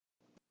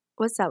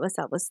What's up? What's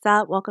up? What's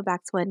up? Welcome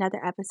back to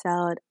another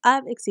episode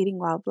of Exceeding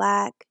While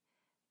Black.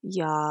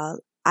 Y'all,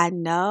 I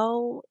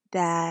know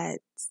that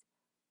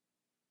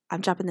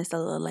I'm dropping this a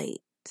little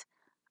late.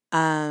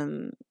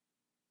 Um,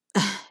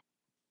 I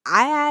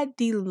had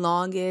the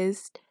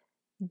longest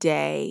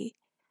day.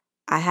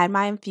 I had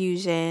my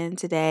infusion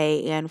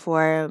today, and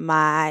for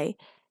my,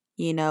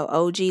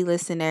 OG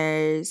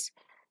listeners,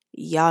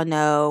 y'all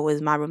know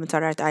with my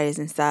rheumatoid arthritis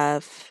and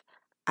stuff,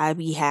 I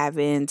be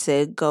having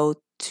to go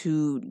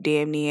to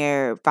damn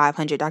near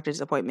 500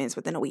 doctor's appointments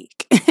within a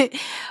week.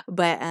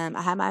 But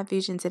I had my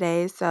infusion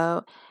today,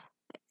 so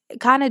it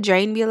kind of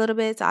drained me a little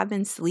bit. So I've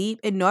been asleep.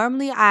 And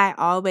normally I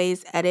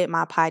always edit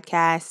my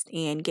podcast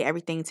and get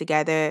everything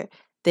together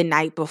the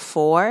night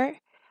before.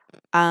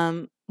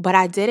 But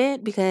I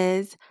didn't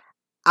because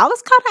I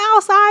was kind of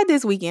outside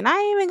this weekend. I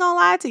ain't even gonna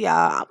lie to y'all.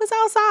 I was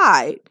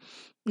outside,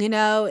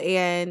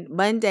 and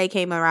Monday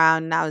came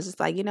around and I was just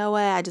like, you know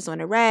what? I just want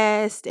to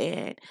rest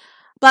and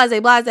blase.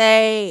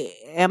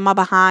 And my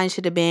behind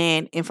should have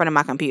been in front of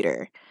my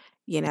computer,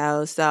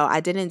 so I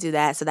didn't do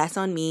that. So that's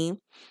on me.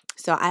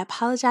 So I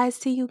apologize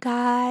to you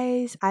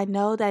guys. I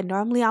know that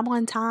normally I'm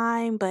on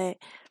time, but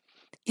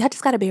y'all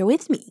just got to bear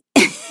with me.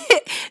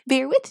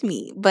 Bear with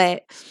me.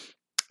 But,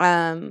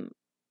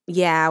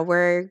 yeah,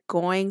 we're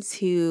going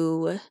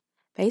to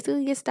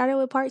basically get started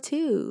with part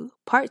two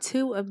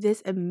of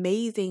this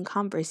amazing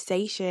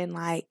conversation.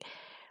 Like,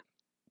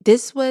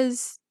 this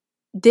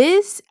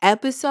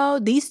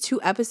episode, these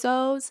two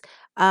episodes,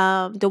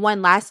 the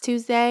one last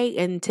Tuesday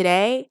and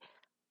today,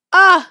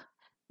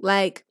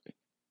 like,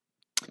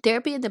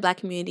 therapy in the Black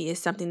community is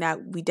something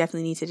that we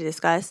definitely need to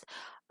discuss.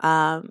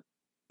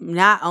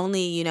 Not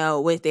only,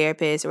 with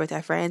therapists or with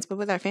our friends, but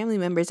with our family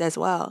members as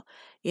well,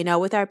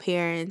 with our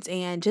parents,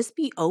 and just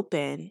be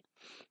open,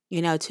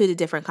 to the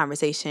different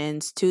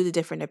conversations, to the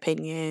different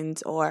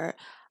opinions or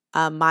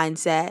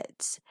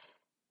mindsets,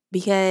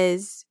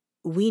 because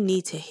we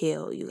need to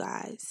heal, you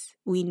guys.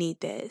 We need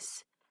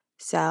this.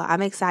 So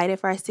I'm excited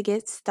for us to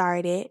get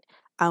started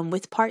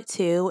with part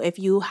two. If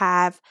you're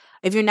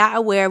not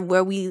aware of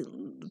where we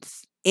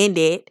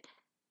ended,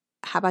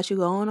 how about you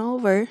go on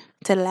over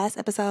to the last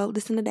episode,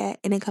 listen to that,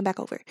 and then come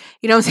back over.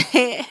 You know what I'm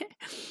saying?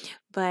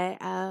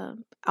 But I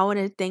want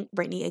to thank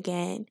Britney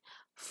again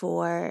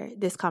for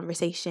this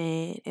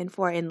conversation and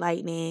for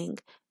enlightening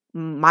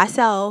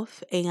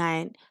myself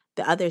and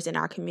the others in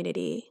our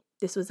community.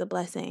 This was a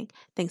blessing.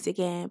 Thanks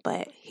again.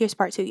 But here's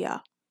part two,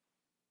 y'all.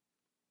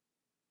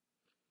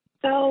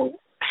 So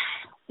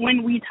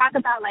when we talk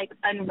about like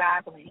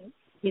unraveling,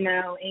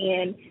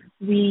 and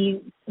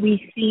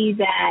we see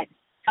that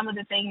some of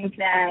the things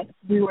that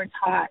we were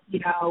taught,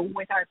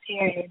 with our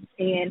parents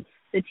and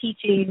the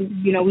teachings,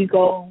 we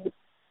go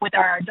with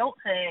our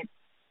adulthood,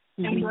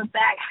 and we look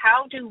back,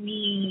 how do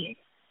we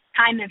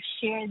kind of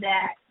share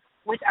that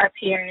with our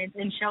parents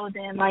and show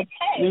them like,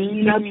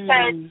 hey,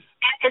 because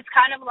it's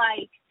kind of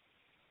like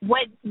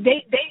what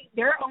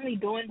they're only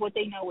doing what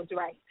they know is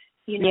right,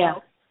 Yeah.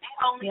 They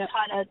only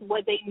taught us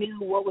what they knew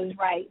what was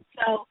right.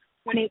 So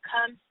when it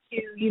comes to,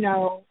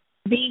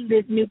 being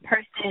this new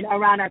person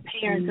around our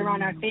parents,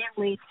 around our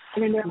family,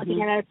 and then they're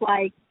looking at us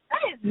like,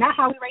 that is not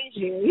how we raised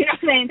you. You know what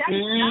I'm saying? That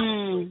is not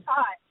what we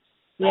taught.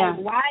 Yeah.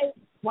 Like,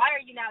 why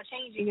are you now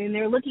changing? And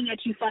they're looking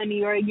at you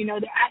funny, or,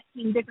 they're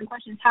asking different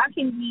questions. How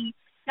can we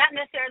not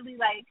necessarily,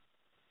 like,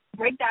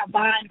 break that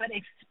bond, but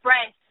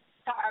express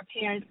to our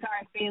parents, to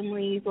our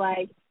families,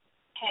 like,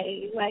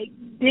 hey, like,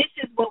 this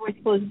is what we're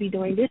supposed to be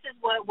doing. This is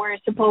what we're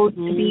supposed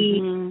to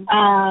be,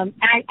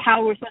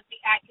 how we're supposed to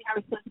be acting, how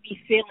we're supposed to be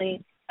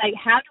feeling. Like,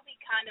 how do we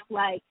kind of,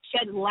 like,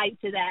 shed light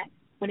to that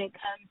when it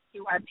comes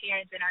to our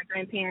parents and our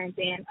grandparents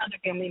and other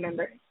family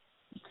members?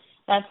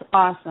 That's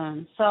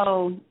awesome.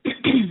 So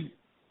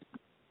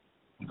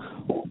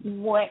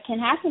what can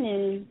happen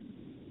is,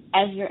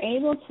 as you're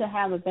able to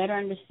have a better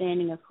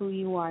understanding of who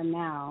you are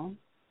now,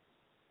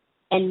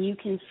 and you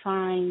can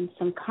find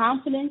some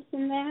confidence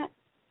in that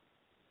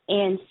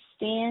and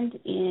stand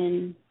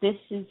in, this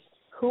is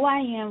who I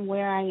am,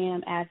 where I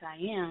am, as I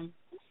am,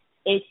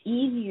 it's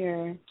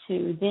easier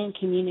to then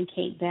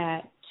communicate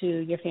that to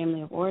your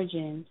family of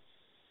origin,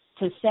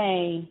 to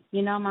say,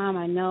 Mom,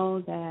 I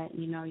know that,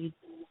 you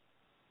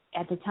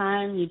at the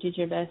time you did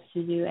your best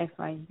to do X,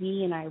 Y,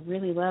 Z, and I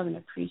really love and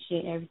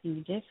appreciate everything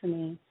you did for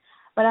me.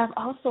 But I've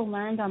also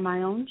learned on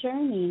my own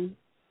journey,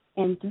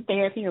 and through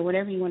therapy or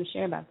whatever you want to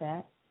share about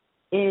that,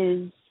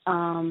 is,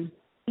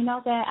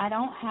 that I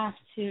don't have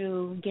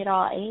to get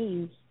all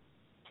A's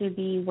to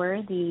be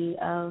worthy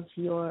of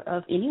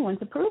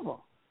anyone's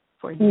approval,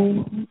 for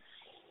example.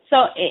 So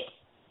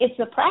it's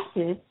a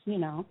practice,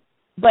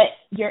 but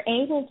you're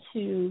able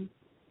to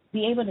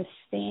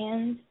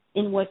stand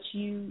in what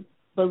you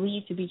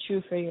believe to be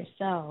true for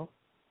yourself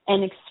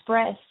and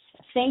express,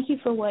 thank you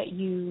for what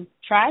you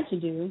tried to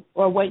do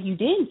or what you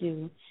didn't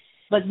do,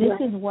 but this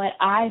is what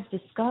I've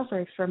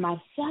discovered for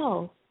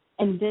myself,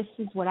 and this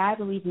is what I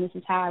believe, and this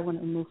is how I want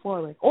to move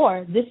forward,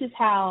 or this is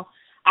how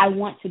I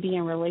want to be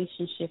in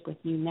relationship with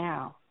you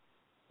now.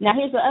 Now,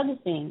 here's the other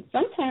thing.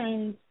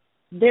 Sometimes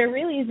there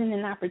really isn't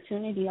an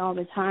opportunity all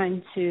the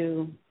time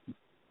to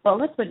well,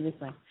 let's put it this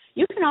way.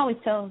 You can always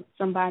tell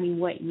somebody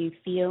what you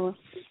feel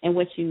and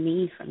what you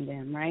need from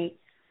them, right?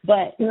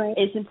 But Right.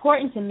 it's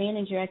important to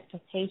manage your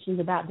expectations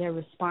about their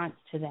response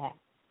to that.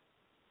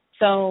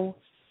 So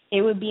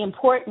it would be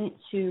important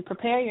to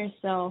prepare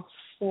yourself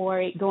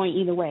for it going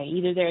either way.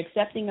 Either they're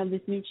accepting of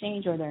this new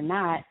change or they're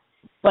not,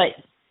 but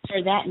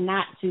for that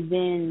not to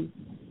then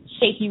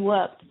shake you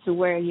up to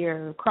where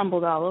you're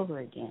crumbled all over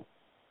again.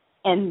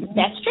 And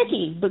that's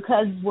tricky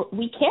because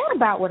we care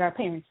about what our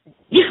parents think,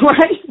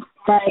 right?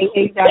 Right,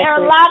 exactly. We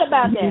care a lot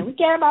about that. We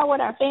care about what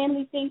our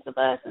family thinks of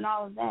us and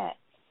all of that.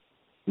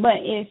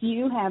 But if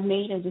you have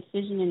made a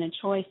decision and a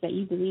choice that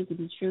you believe to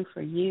be true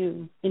for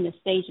you in the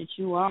stage that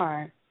you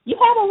are, you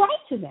have a right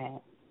to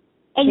that.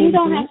 And you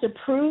don't have to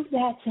prove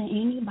that to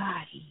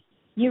anybody.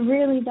 You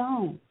really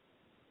don't.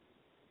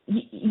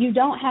 You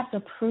don't have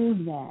to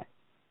prove that.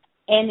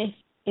 And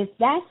if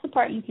that's the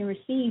part you can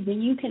receive,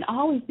 then you can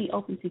always be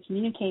open to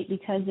communicate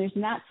because there's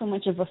not so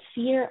much of a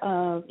fear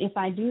of if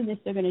I do this,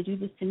 they're going to do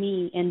this to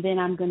me, and then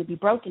I'm going to be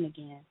broken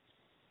again.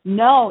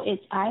 No,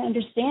 I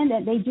understand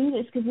that they do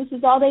this because this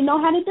is all they know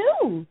how to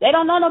do. They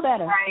don't know no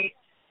better.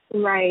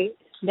 Right.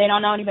 They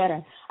don't know any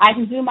better. I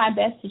can do my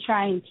best to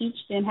try and teach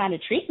them how to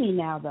treat me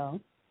now,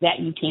 though, that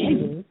you can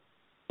do.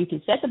 You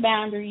can set the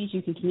boundaries.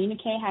 You can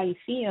communicate how you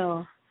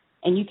feel.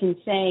 And you can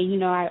say,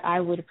 I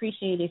would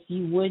appreciate if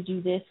you would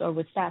do this or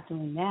would stop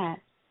doing that.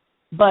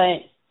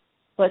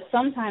 But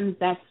sometimes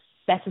that's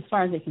as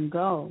far as it can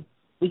go.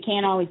 We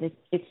can't always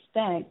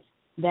expect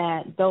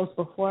that those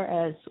before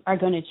us are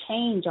going to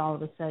change all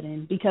of a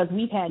sudden because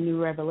we've had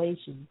new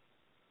revelations.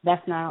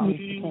 That's not always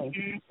the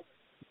case.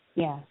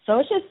 Yeah. So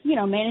it's just,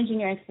 managing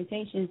your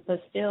expectations,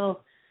 but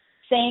still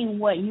saying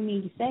what you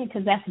need to say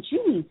because that's what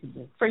you need to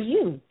do for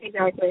you.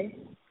 Exactly.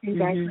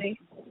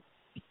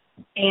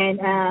 And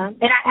I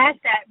ask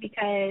that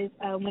because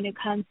when it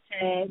comes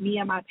to me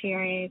and my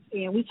parents,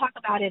 and we talk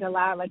about it a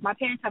lot, like my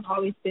parents have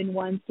always been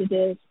ones to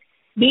just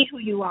be who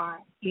you are,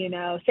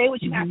 say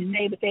what you have to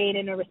say, but say it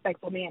in a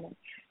respectful manner.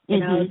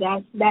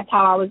 That's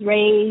how I was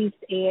raised,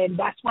 and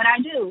that's what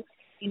I do.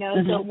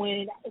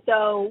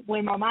 So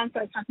when my mom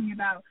starts talking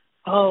about,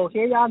 oh,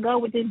 here y'all go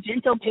with this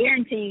gentle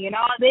parenting and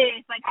all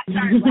this, like I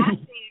started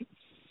laughing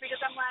because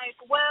I'm like,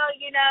 well,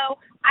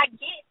 I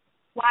get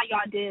why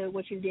y'all did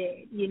what you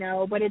did,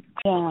 but it's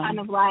kind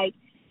of like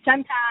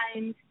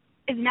sometimes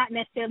it's not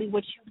necessarily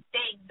what you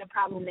think the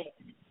problem is.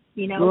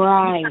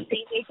 Right.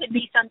 It could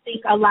be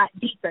something a lot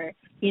deeper,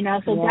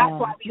 so that's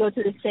why we go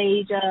to the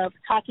stage of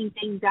talking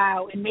things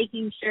out and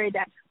making sure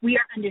that we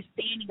are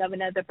understanding of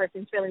another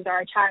person's feelings or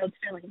our child's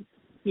feelings,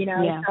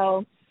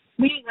 so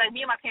me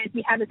and my parents,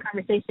 we have this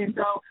conversation,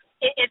 so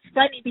it's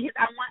funny because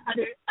I want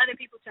other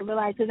people to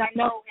realize, because I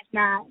know it's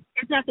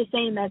not the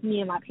same as me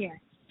and my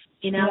parents,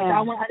 so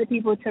I want other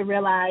people to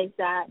realize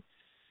that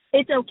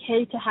it's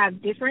okay to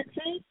have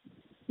differences,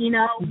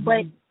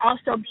 but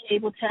also be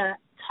able to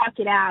talk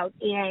it out,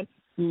 and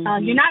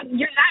you're not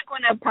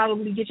going to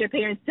probably get your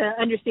parents to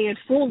understand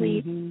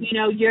fully,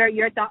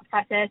 your thought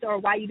process or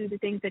why you do the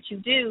things that you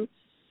do,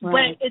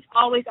 but it's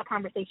always a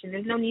conversation.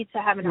 There's no need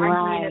to have an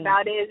argument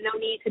about it. There's no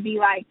need to be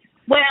like,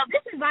 well,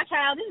 this is my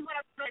child. This is what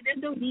I'm doing.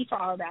 There's no need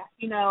for all of that.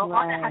 All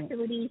that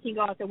hostility can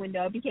go out the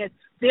window because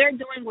they're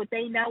doing what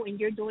they know and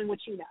you're doing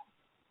what you know.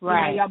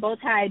 Right. Y'all both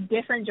had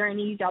different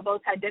journeys. Y'all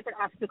both had different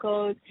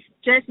obstacles,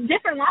 just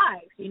different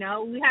lives. We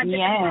had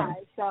different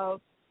lives.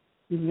 So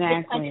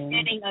it's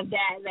understanding of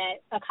that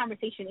a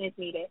conversation is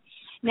needed.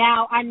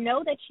 Now, I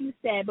know that you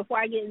said, before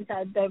I get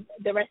into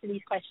the rest of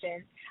these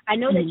questions, I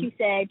know that you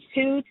said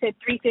 2 to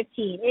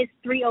 3:15. It's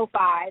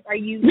 3:05. Are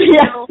you still?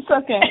 Yeah, it's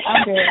okay.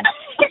 I'm good.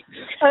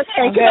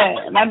 Okay. I'm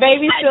good. My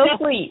baby's still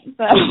asleep,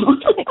 so.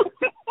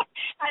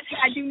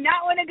 I do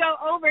not want to go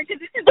over because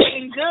this is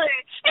getting good.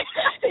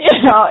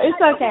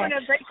 It's okay. I don't want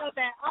to break up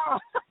at all.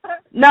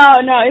 No,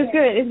 it's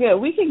good. It's good.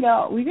 We can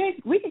go.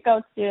 We could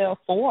go till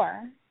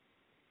 4.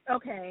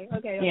 Okay.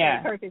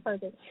 Yeah. Perfect.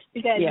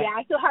 Because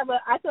I still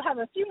have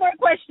a few more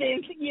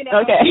questions.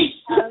 Okay.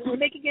 We're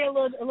making it a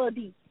little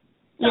deep.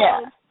 So,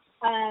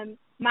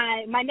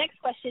 my next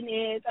question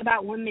is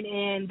about women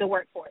in the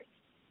workforce.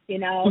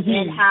 And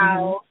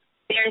how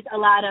there's a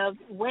lot of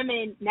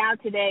women now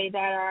today that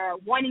are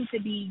wanting to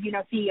be,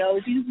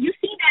 CEOs. You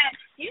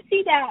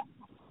see that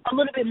a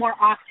little bit more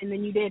often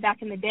than you did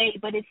back in the day,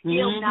 but it's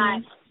still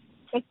not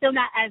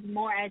as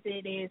more as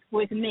it is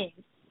with men.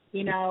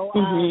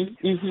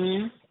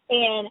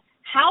 And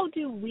how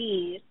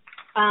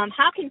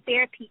can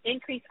therapy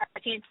increase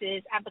our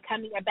chances at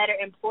becoming a better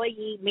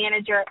employee,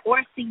 manager,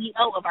 or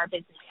CEO of our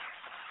business?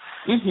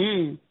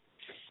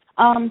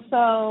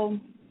 So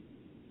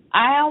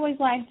I always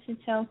like to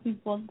tell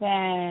people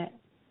that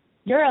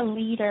you're a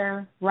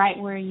leader right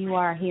where you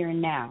are here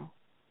and now.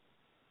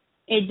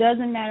 It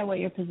doesn't matter what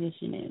your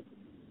position is.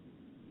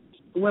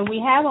 When we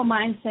have a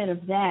mindset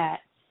of that,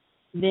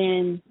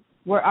 then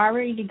we're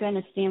already going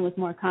to stand with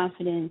more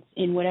confidence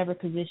in whatever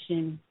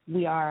position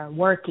we are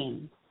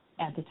working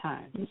at the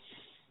time.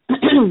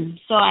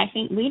 So I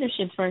think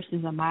leadership first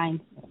is a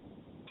mindset.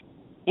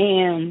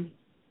 And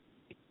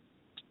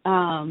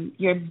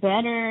you're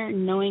better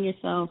knowing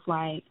yourself,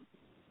 like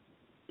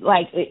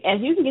as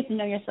you can get to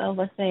know yourself,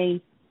 let's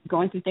say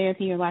going through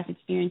therapy or life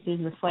experiences,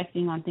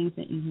 reflecting on things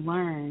that you've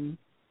learned,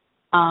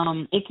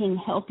 it can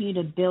help you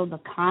to build the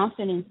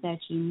confidence that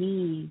you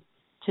need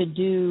to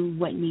do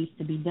what needs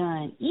to be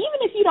done,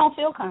 even if you don't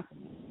feel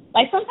confident.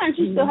 Like sometimes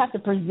you still have to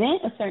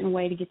present a certain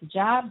way to get the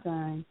job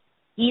done,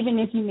 even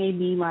if you may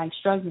be like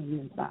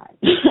struggling inside,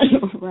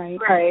 right?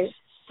 Right.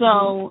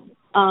 So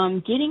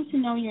getting to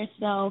know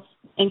yourself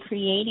and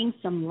creating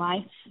some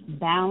life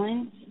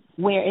balance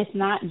where it's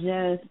not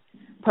just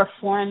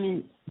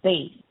performance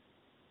based.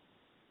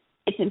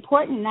 It's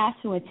important not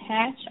to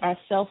attach our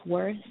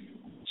self-worth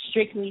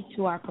strictly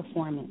to our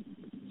performance,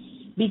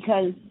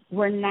 because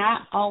we're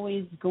not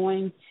always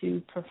going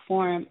to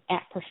perform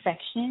at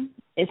perfection,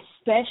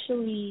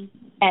 especially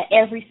at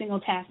every single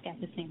task at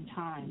the same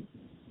time.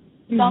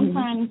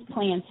 Sometimes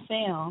plans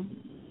fail,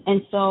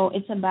 and so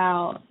it's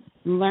about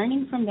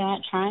learning from that,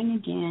 trying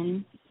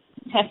again,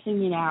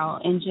 testing it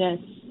out, and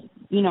just,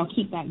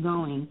 keep that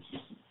going.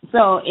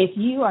 So if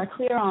you are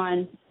clear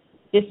on,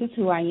 this is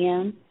who I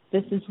am,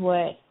 this is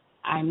what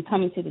I'm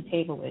coming to the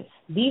table with,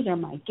 these are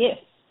my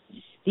gifts,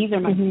 these are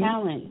my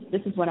talents,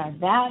 this is what I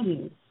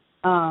value,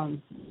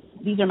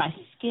 these are my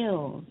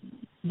skills,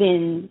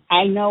 then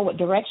I know what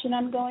direction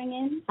I'm going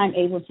in. I'm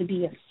able to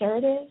be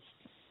assertive.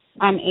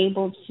 I'm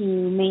able to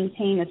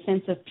maintain a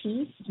sense of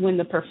peace when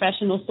the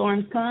professional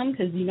storms come,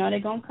 because they're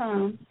going to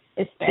come,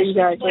 especially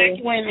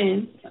Black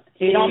women.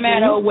 It don't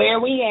matter where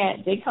we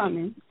at, they're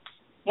coming.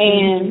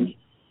 And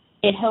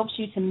it helps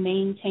you to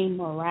maintain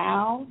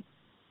morale.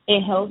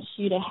 It helps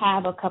you to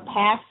have a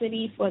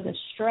capacity for the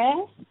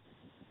stress,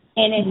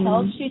 and it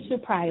helps you to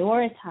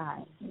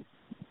prioritize.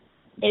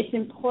 It's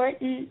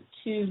important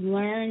to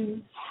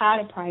learn how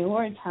to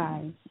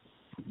prioritize,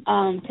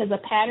 because a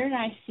pattern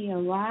I see a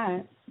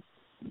lot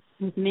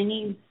with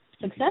many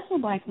successful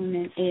Black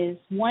women is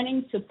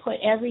wanting to put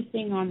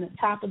everything on the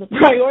top of the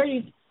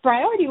priority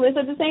list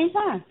at the same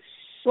time.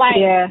 Like,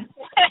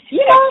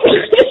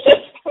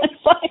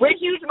 we're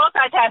huge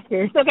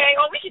multitaskers, okay?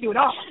 Oh, we should do it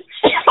all.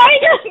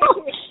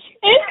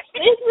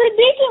 It's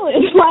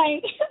ridiculous.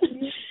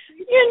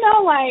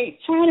 Like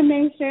trying to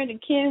make sure the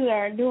kids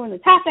are doing the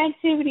top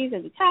activities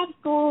at the top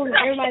schools and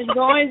everybody's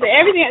going to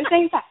everything at the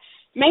same time.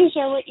 Make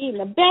sure we're eating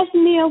the best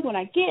meals when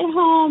I get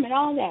home and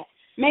all that.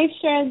 Make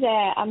sure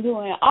that I'm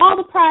doing all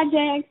the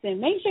projects and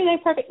make sure they're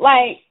perfect.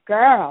 Like,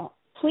 girl,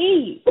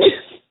 please.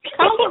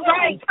 Calm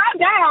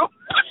down.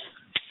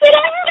 Sit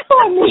down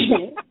for a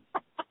minute.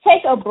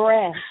 Take a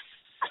breath.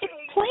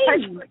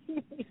 Please.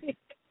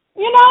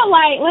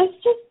 Let's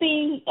just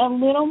be a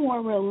little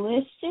more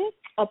realistic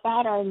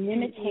about our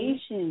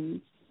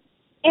limitations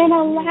and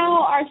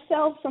allow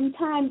ourselves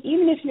sometimes,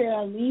 even if you're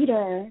a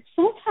leader,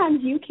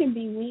 sometimes you can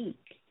be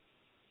weak.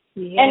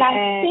 Yes. And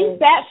I think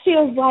that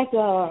feels like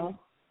a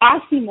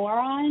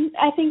oxymoron,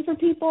 I think, for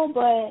people,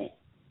 but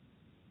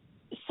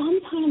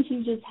sometimes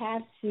you just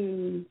have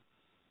to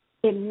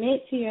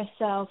admit to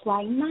yourself,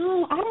 like,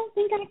 no, I don't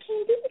think I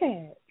can do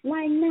that.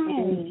 Like,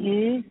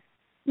 no.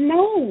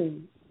 No.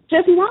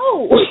 Just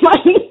no.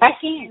 I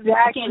can't. Exactly.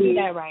 I can't do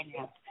that right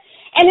now.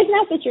 And it's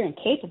not that you're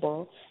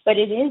incapable, but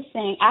it is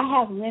saying I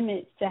have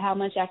limits to how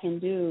much I can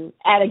do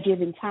at a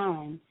given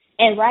time.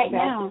 And right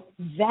now,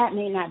 that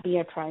may not be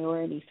a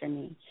priority for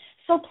me.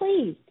 So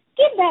please,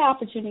 give that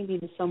opportunity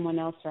to someone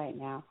else right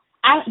now.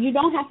 You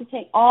don't have to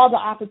take all the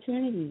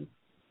opportunities,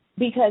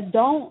 because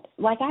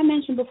like I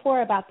mentioned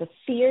before about the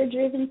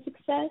fear-driven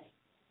success,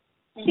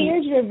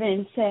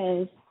 fear-driven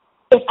says,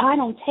 if I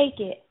don't take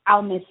it,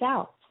 I'll miss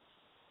out.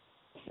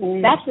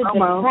 That's a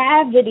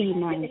depravity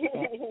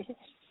mindset.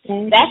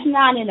 That's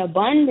not an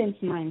abundance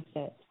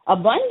mindset.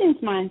 Abundance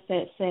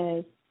mindset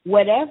says,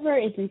 whatever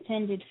is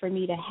intended for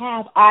me to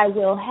have, I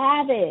will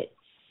have it.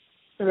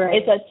 Right.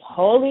 It's a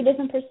totally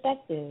different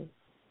perspective.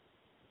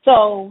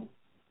 So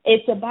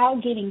it's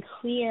about getting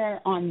clear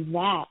on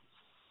that.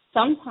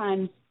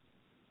 Sometimes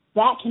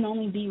that can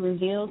only be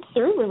revealed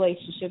through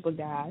relationship with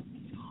God,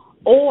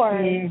 or,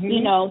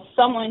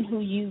 someone who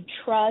you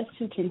trust,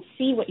 who can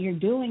see what you're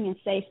doing and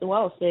say,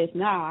 says,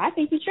 nah, I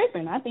think you're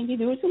tripping. I think you're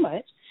doing too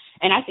much,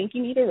 and I think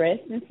you need to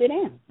rest and sit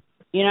down.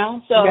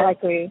 So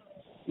exactly.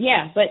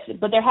 Yeah,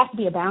 but there has to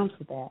be a balance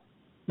with that.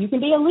 You can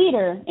be a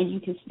leader, and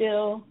you can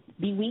still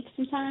be weak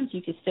sometimes.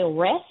 You can still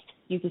rest.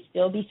 You can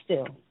still be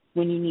still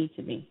when you need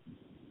to be.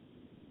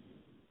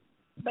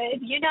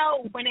 But,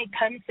 when it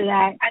comes to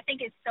that, I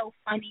think it's so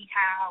funny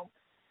how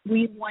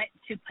we want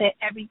to put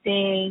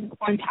everything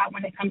on top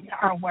when it comes to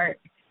our work.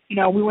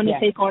 We want to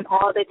take on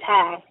all the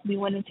tasks. We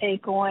want to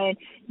take on,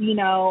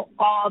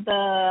 all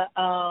the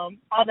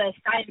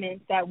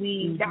assignments that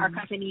that our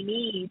company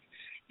needs,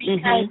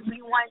 because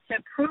we want to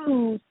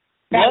prove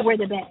that we're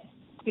the best.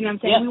 You know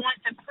what I'm saying? We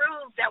want to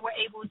prove that we're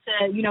able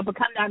to,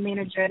 become that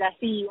manager, that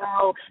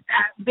CEO,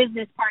 that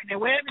business partner,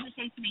 whatever the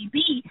case may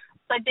be.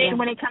 But then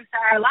when it comes to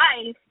our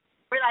life,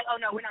 we're like, oh,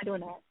 no, we're not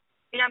doing that.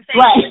 You know what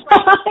I'm saying?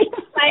 Right.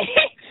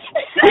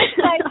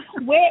 Like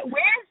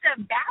where's the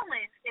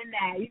balance in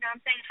that? You know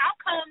what I'm saying?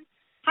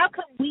 How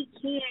come we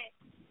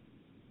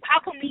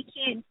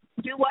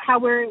how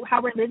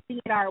we're living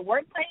in our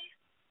workplace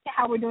to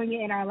how we're doing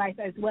it in our life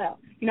as well.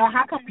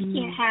 How come we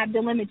can't have the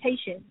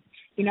limitations?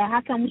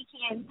 How come we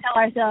can't tell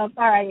ourselves,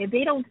 all right, if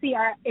they don't see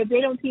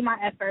my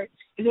effort,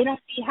 if they don't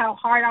see how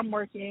hard I'm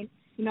working,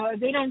 if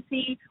they don't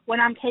see what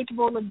I'm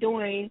capable of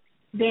doing,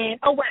 then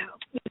oh well,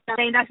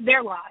 that's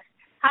their loss.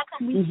 How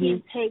come we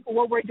can't take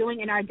what we're doing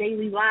in our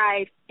daily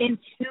lives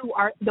into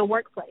the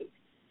workplace?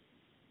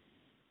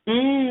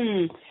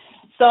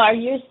 So are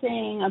you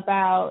saying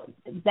about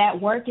that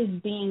work is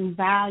being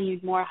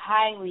valued more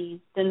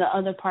highly than the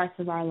other parts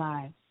of our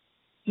lives?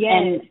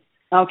 Yes.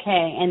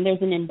 And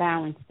there's an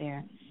imbalance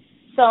there.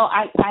 So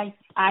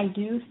I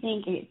do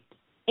think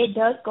it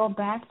does go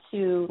back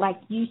to,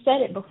 like you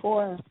said it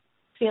before,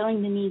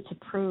 feeling the need to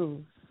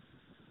prove.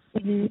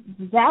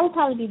 That would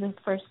probably be the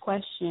first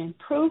question.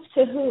 Prove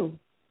to who?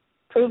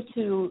 Prove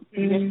to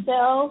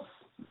yourself,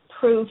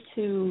 prove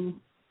to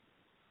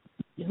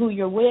who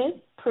you're with,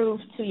 prove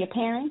to your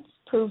parents,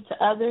 prove to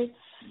others.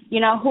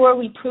 Who are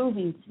we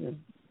proving to?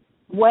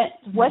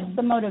 What's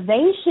the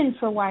motivation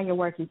for why you're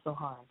working so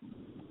hard?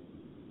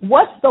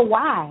 What's the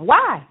why?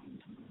 Why?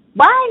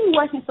 Why are you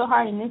working so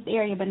hard in this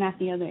area but not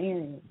the other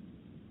areas?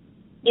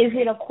 Is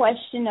it a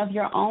question of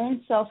your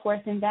own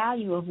self-worth and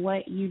value of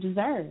what you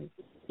deserve?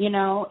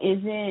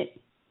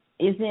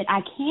 Is it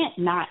I can't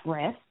not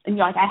rest? And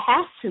you're like, I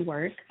have to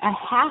work. I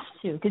have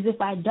to. Because if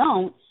I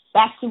don't,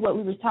 back to what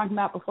we were talking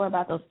about before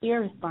about those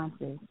fear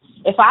responses.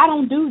 If I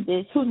don't do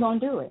this, who's going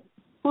to do it?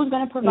 Who's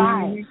going to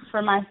provide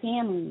for my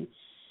family?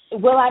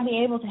 Will I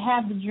be able to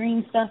have the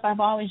dream stuff I've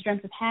always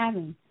dreamt of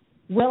having?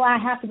 Will I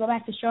have to go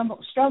back to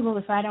struggle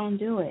if I don't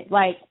do it?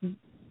 Like,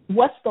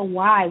 what's the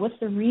why? What's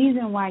the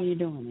reason why you're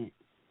doing it?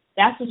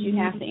 That's what you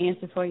have to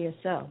answer for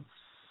yourself,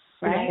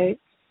 right?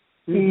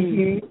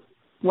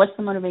 What's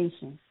the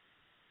motivation?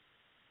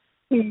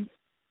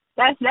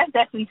 That's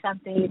definitely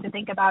something to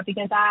think about,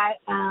 because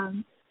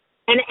and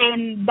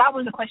that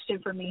was a question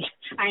for me.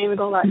 I ain't even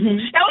gonna lie.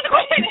 That was a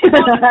question.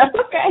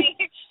 Okay.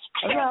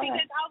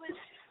 Because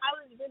I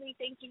was really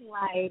thinking,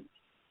 like,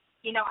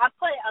 I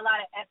put a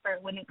lot of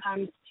effort when it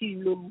comes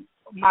to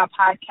my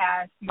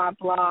podcast, my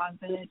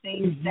blogs, and the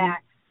things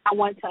that I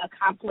want to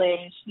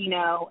accomplish,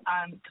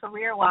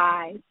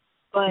 career-wise.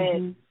 But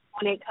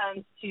when it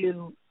comes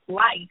to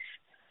life,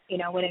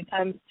 when it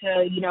comes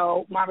to,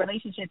 my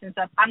relationships and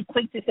stuff, I'm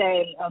quick to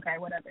say, okay,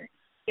 whatever.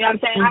 You know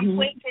what I'm saying? I'm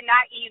quick to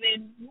not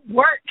even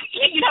work,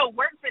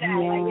 work for that.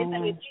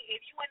 Like,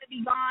 if you want to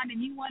be gone and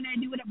you want to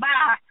do it,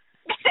 bye.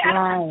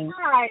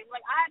 Right.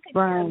 Like, I could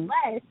do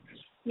less,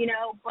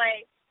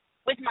 but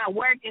with my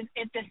work, if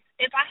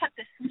I have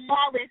the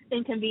smallest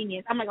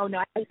inconvenience, I'm like, oh no,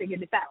 I need to figure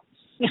this out.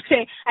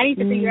 Okay, I need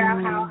to figure out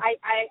how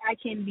I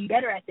can be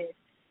better at this.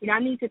 I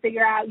need to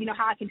figure out,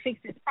 how I can fix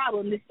this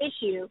problem, this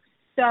issue.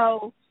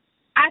 So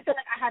I feel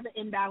like I have an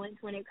imbalance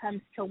when it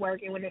comes to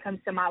work and when it comes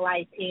to my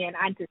life, and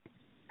I just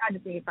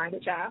need to find a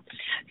job.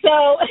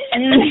 So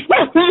anyway,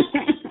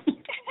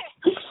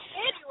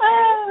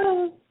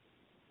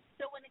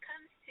 so when it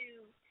comes to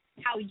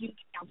how you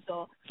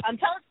counsel,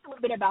 tell us a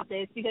little bit about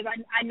this, because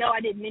I know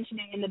I didn't mention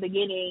it in the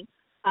beginning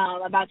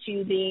about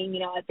you being,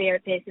 a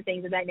therapist and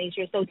things of that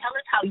nature. So tell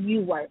us how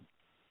you work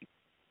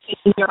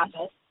in your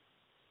process.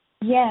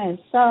 Yeah,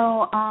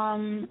 so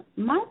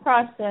my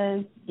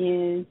process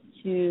is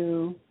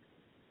to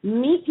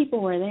meet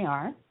people where they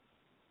are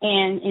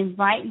and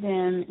invite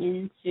them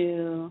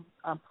into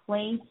a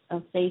place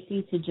of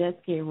safety to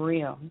just get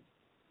real.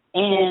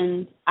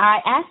 And I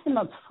ask them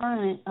up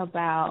front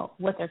about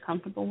what they're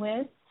comfortable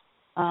with.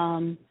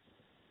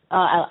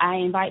 I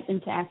invite them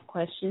to ask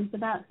questions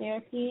about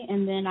therapy,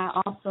 and then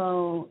I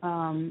also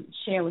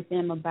share with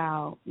them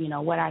about,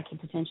 what I can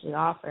potentially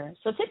offer.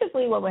 So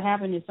typically what would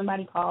happen is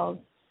somebody calls,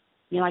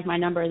 like my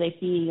number, they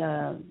see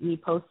me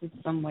posted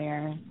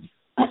somewhere.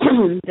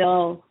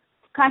 They'll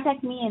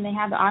contact me, and they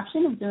have the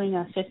option of doing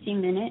a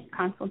 15-minute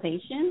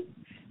consultation,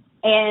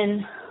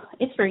 and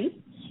it's free.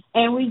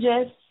 And we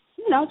just,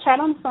 chat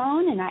on the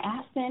phone, and I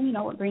ask them,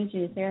 what brings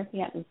you to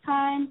therapy at this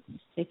time.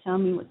 They tell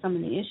me what some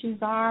of the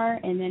issues are,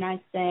 and then I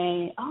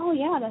say, oh,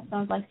 yeah, that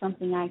sounds like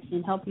something I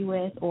can help you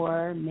with,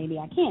 or maybe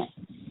I can't.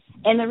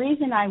 And the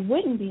reason I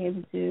wouldn't be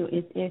able to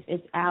is if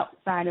it's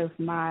outside of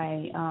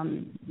my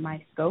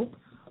my scope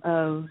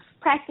of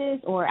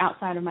practice or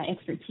outside of my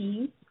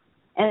expertise.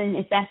 And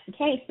if that's the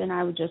case, then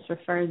I would just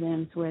refer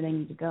them to where they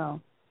need to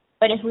go.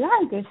 But if we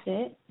are a good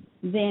fit,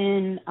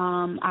 then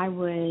I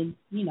would,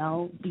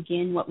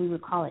 begin what we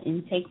would call an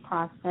intake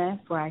process,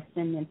 where I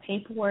send them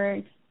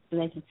paperwork so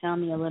they can tell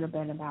me a little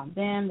bit about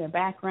them, their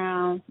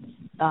background.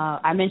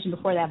 I mentioned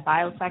before that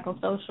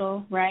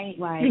biopsychosocial, right?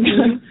 Like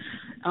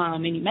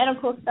any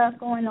medical stuff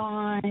going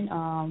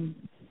on,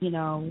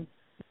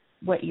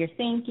 what you're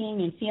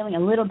thinking and feeling, a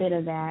little bit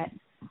of that.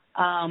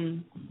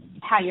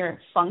 How you're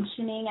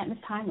functioning at this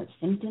time, what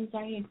symptoms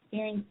are you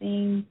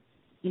experiencing,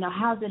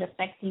 how's it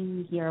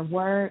affecting your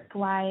work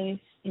life,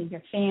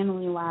 your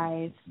family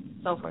life,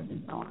 so forth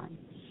and so on.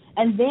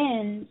 And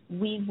then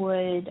we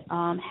would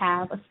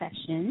have a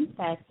session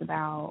that's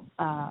about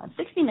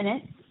 60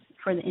 minutes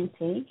for the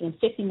intake and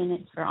 50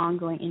 minutes for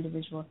ongoing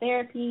individual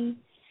therapy.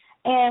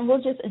 and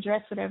we'll just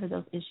address whatever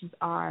those issues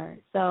are.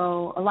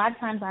 So a lot of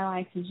times I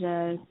like to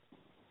just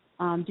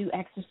do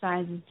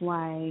exercises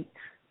like,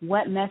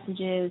 what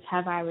messages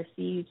have I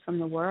received from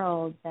the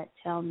world that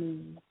tell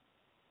me,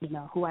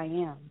 who I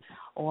am,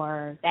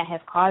 or that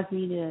have caused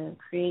me to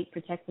create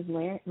protective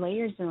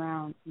layers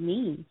around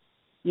me,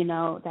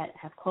 that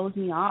have closed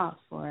me off,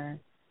 or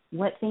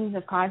what things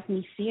have caused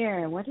me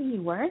fear? What are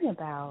you worried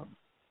about?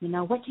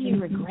 What do you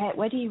regret?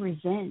 What do you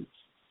resent?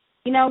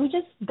 We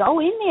just go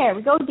in there.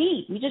 We go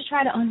deep. We just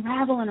try to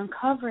unravel and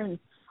uncover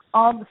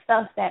all the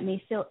stuff that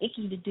may feel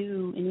icky to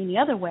do in any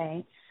other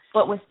way.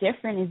 But what's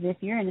different is if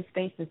you're in a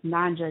space that's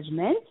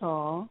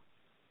non-judgmental,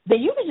 then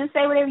you can just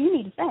say whatever you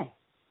need to say.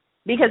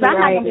 Because I'm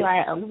not going to be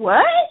like,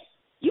 what?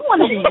 You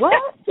want to be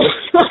what?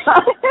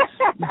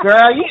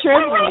 Girl, you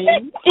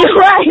tripping.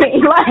 Right.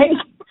 Like,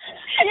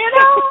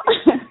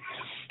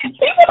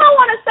 people don't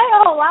want to say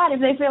a whole lot if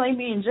they feel like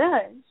being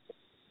judged.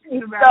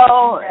 Right,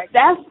 so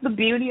that's the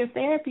beauty of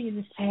therapy, is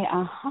to say,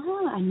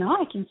 I know,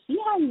 I can see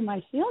how you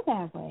might feel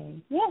that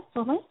way. Yeah,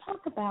 so let's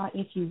talk about,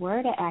 if you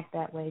were to act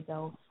that way,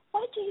 though,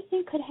 what do you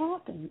think could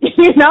happen?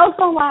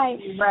 So like,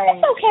 It's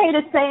okay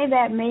to say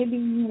that maybe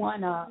you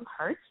want to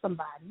hurt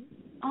somebody.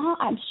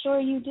 I'm sure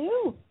you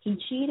do. He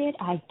cheated.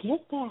 I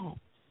get that.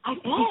 I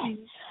bet.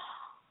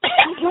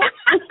 Let's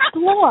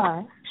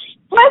explore.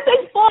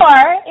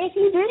 If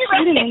you did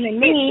cheat and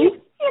me,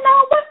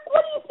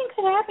 what do you think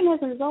could happen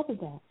as a result of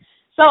that?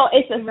 So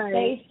it's a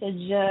space to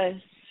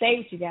just say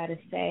what you got to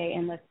say,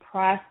 and let's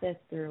process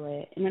through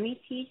it. And let me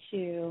teach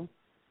you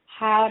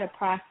how to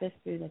process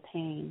through the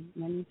pain.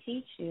 Let me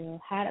teach you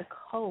how to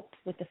cope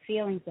with the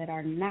feelings that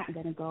are not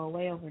going to go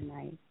away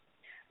overnight.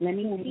 Let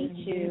me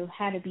teach you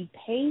how to be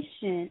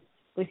patient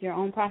with your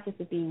own process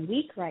of being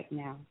weak right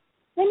now.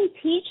 Let me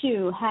teach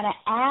you how to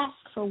ask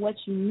for what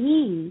you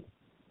need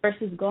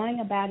versus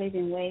going about it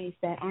in ways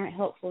that aren't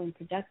helpful and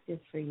productive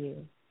for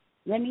you.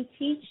 Let me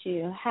teach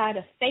you how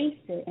to face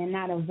it and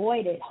not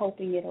avoid it,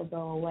 hoping it'll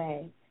go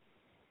away.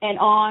 And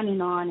on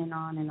and on and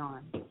on and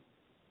on.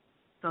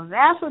 So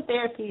that's what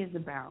therapy is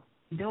about,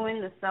 doing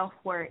the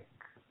self-work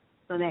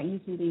so that you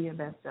can be your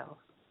best self.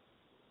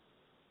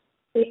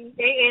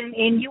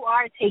 And you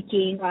are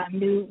taking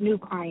new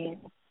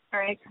clients,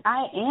 correct?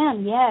 I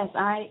am, yes.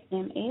 I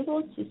am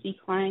able to see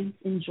clients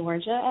in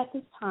Georgia at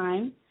this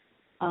time.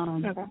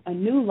 A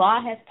new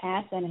law has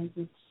passed that has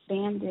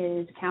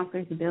expanded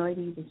counselors'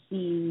 ability to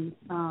see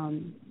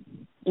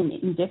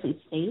in different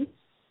states,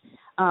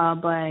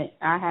 but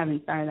I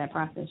haven't started that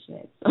process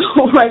yet.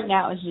 So right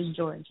now it's just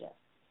Georgia.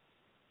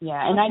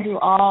 Yeah, and I do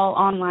all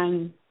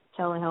online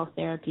telehealth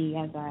therapy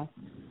as I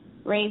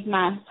raise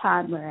my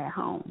toddler at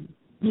home.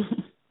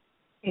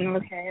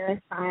 Okay,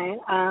 that's fine.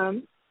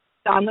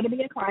 So I'm going to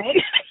be a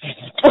client.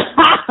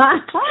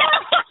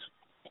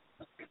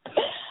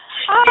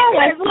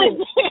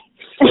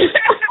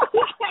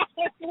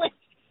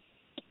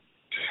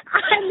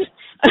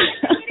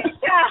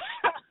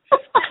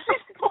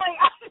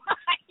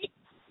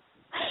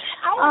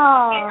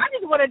 I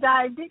just want to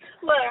dive deep.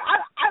 Look,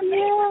 I'm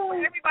for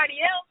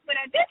everybody else, but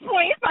at this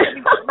point, it's like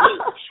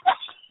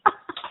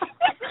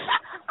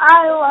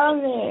I love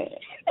it.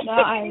 No,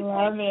 I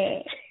love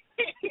it.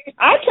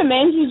 I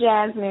commend you,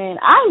 Jasmine.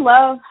 I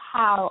love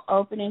how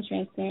open and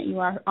transparent you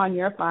are on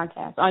your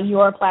podcast, on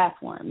your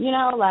platform.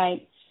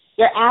 Like,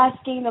 you're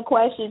asking the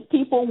questions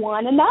people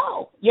want to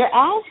know. You're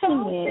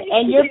asking it,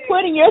 and you're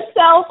putting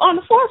yourself on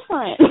the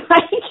forefront.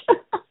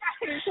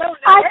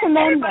 I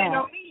commend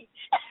that.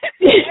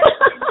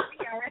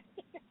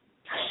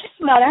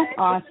 No, that's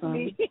awesome.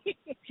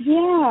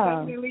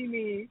 Yeah. Definitely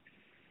me.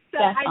 So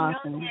that's I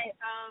awesome. know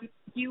that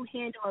you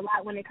handle a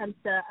lot when it comes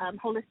to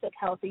holistic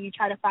health, and you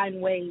try to find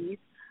ways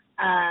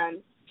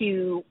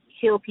to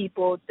heal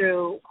people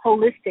through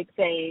holistic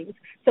things.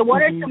 So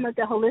what are some of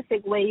the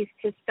holistic ways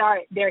to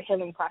start their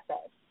healing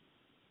process?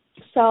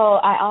 So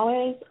I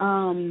always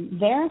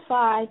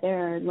verify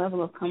their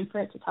level of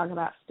comfort to talk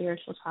about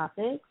spiritual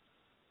topics.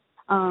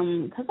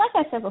 Because like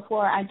I said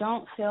before, I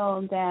don't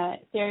feel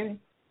that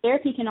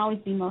therapy can always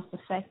be most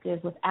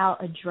effective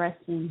without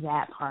addressing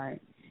that part.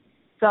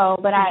 So,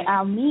 but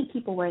I'll meet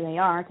people where they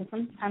are, because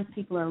sometimes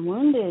people are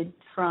wounded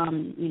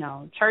from,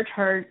 church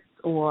hurts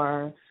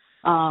or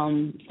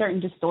certain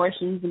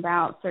distortions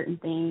about certain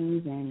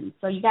things, and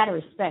so you got to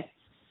respect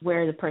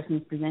where the person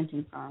is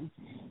presenting from.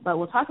 But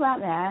we'll talk about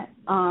that.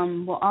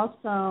 We'll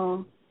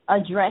also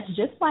address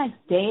just like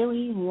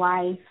daily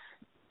life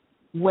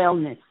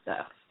wellness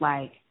stuff,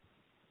 like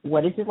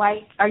what is it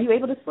like? Are you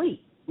able to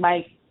sleep?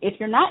 Like, if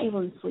you're not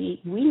able to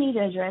sleep, we need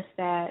to address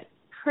that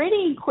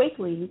pretty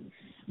quickly,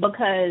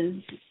 because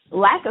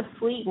lack of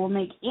sleep will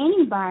make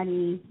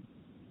anybody,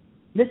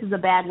 this is a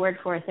bad word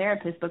for a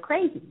therapist, but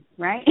crazy,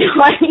 right?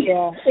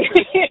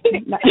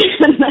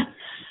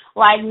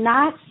 Like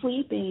not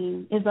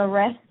sleeping is a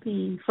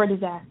recipe for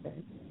disaster.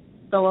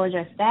 So we'll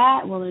address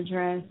that. We'll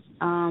address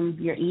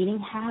your eating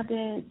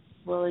habits.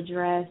 We'll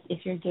address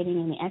if you're getting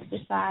any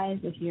exercise,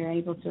 if you're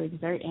able to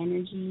exert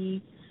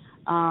energy.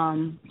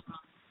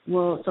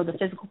 So the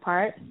physical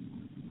part.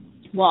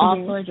 We'll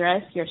also Mhm.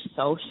 address your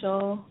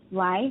social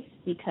life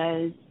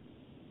because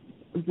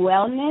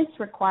wellness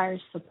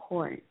requires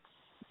support.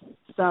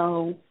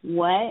 So,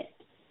 what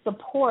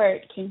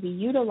support can be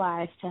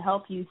utilized to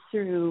help you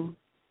through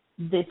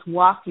this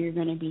walk you're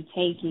going to be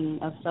taking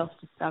of self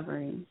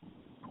discovery?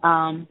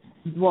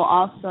 We'll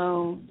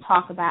also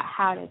talk about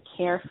how to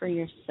care for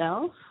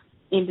yourself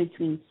in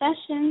between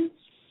sessions.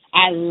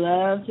 I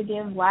love to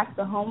give lots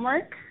of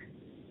homework.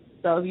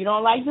 So if you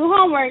don't like do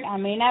homework, I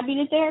may not be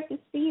the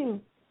therapist for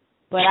you.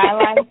 But I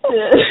like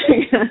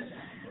to,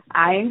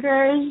 I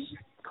encourage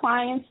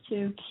clients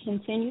to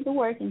continue the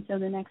work until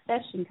the next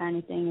session kind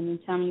of thing, and then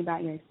tell me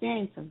about your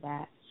experience of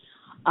that.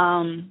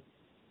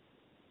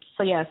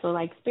 So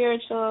like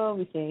spiritual,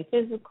 we say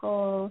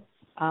physical,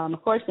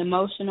 of course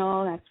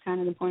emotional, that's kind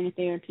of the point of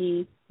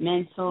therapy,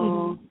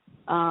 mental,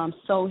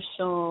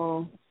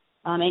 social,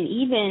 and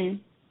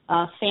even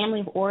family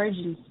of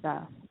origin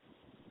stuff.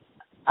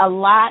 A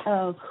lot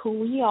of who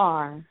we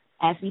are,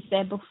 as we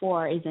said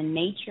before, is a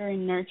nature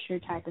and nurture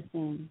type of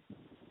thing.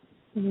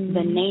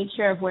 The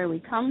nature of where we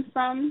come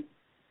from,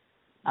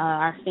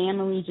 our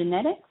family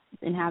genetics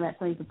and how that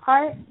plays a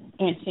part,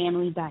 and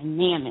family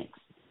dynamics,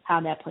 how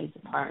that plays a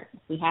part.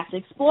 We have to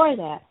explore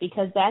that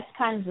because that's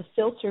kind of the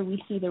filter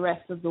we see the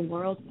rest of the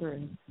world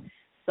through.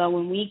 So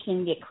when we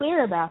can get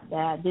clear about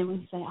that, then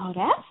we say, oh,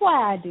 that's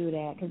why I do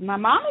that, because my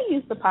mama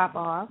used to pop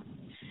off.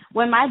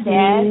 When my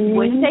dad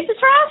wouldn't take the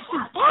trash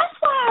out, that's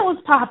why I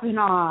was popping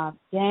off.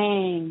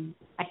 Dang,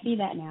 I see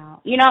that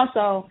now.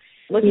 So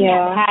looking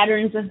at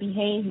patterns of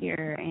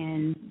behavior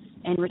and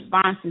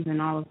responses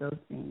and all of those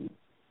things.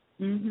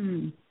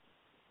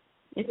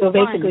 It's So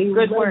fun. basically,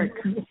 Good work.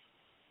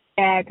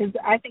 Yeah, because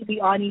I think we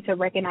all need to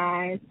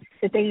recognize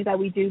the things that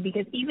we do,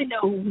 because even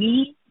though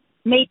we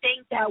may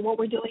think that what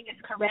we're doing is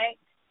correct,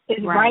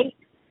 is right,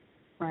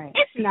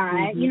 it's not.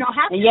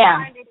 Half the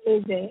time it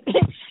isn't.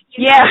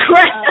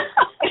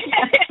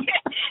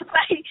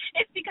 Like,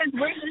 it's because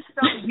we're just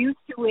so used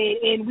to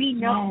it, and we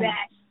know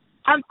that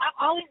I've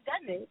always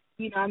done this.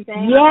 You know what I'm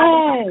saying?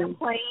 I'm not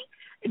complain.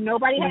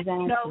 Nobody has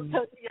told me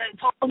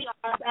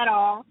off at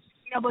all.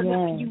 But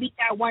when you meet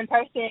that one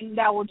person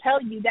that will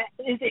tell you that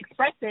is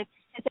expressive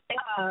and say,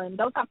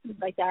 don't talk to me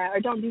like that, or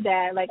don't do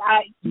that. Like,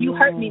 you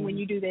hurt me when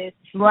you do this.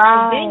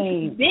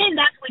 Right. Then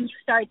that's when you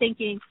start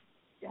thinking,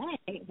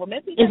 dang, well,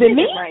 maybe is it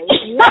me? Right. Is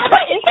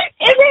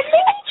it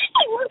me?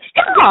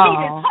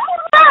 Oh.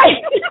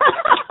 Right.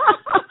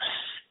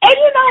 And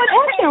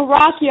that can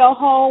rock your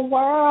whole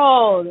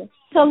world.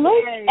 To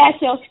look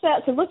at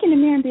yourself, to look in the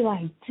mirror and be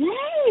like,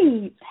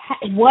 dang,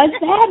 was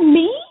that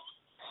me?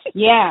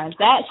 Yeah,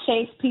 that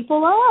shakes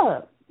people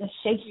up. That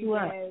shakes you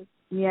up.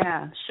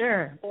 Yeah,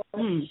 sure.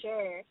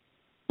 Sure.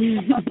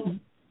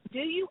 Do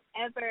you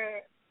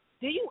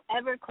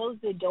ever close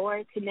the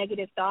door to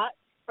negative thoughts,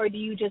 or do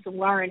you just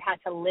learn how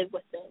to live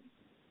with them?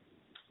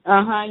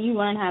 You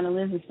learn how to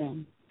live with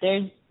them.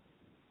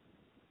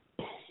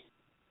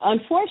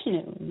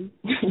 Unfortunately,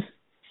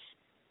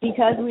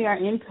 because we are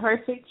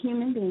imperfect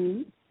human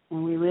beings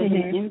and we live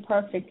in an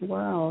imperfect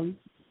world,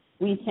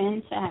 we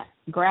tend to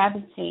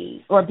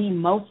gravitate or be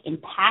most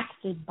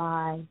impacted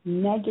by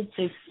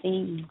negative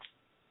things.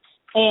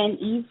 And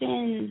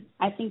even,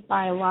 I think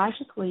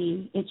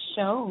biologically, it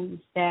shows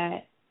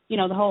that,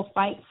 the whole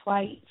fight,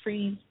 flight,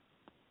 freeze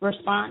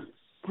response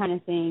kind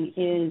of thing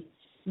is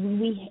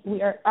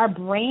our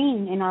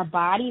brain and our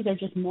bodies are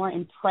just more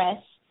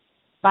impressed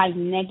by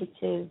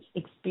negative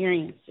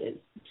experiences.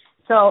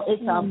 So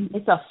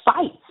it's a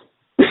fight.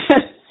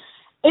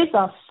 It's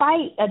a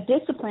fight, a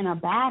discipline, a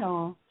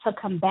battle to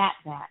combat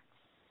that.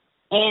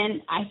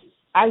 And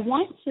I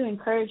want to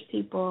encourage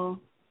people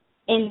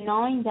in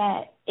knowing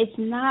that it's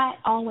not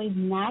always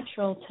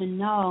natural to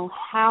know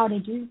how to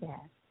do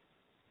that.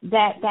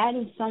 That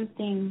is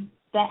something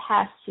that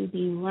has to be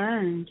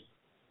learned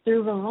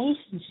through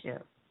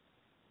relationship.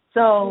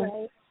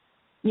 So,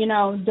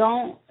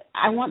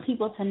 I want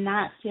people to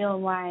not feel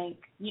like,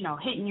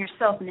 hitting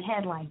yourself in the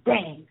head like,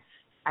 dang,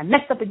 I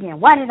messed up again.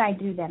 Why did I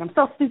do that? I'm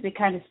so stupid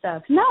kind of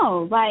stuff.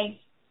 No, like,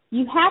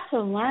 you have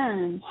to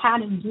learn how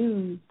to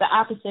do the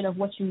opposite of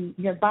what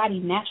your body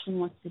naturally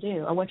wants to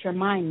do, or what your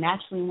mind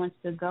naturally wants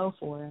to go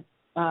for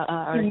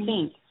or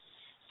think.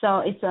 So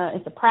it's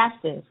a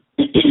practice.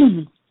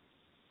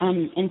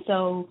 And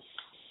so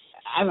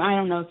I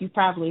don't know if you've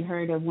probably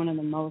heard of one of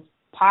the most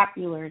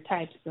popular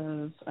types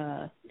of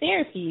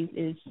therapies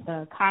is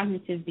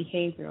cognitive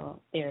behavioral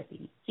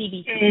therapy,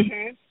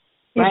 CBT,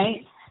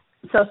 right?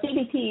 So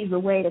CBT is a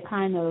way to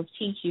kind of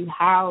teach you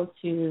how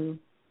to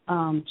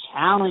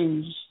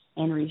challenge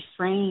and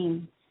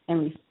reframe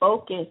and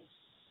refocus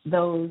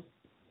those,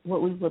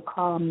 what we would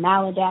call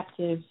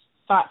maladaptive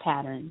thought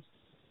patterns,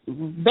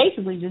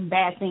 basically just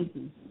bad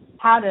thinking,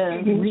 how to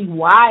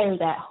rewire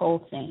that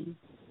whole thing,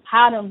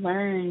 how to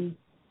learn,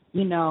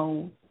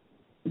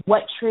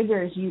 what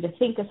triggers you to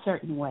think a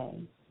certain way,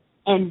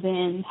 and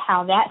then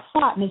how that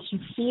thought makes you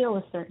feel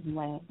a certain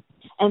way,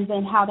 and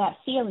then how that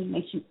feeling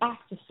makes you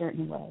act a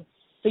certain way.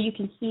 So you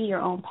can see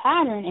your own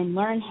pattern and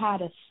learn how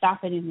to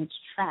stop it in its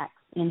tracks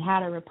and how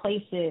to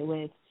replace it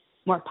with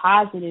more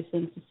positive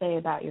things to say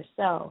about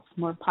yourself,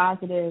 more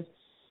positive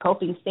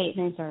coping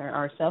statements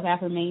or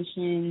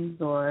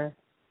self-affirmations or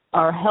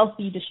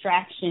healthy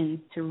distractions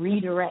to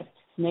redirect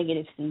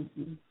negative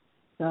thinking.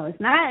 So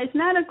it's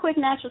not a quick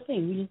natural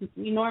thing.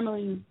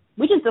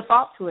 We just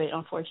default to it,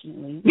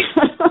 unfortunately.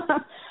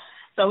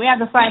 So we have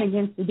to fight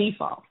against the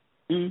default.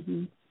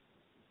 Mm-hmm.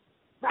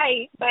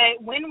 Right,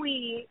 but when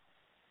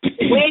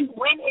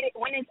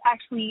it's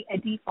actually a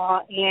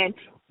default and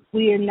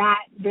we're not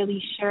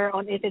really sure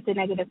on if it's a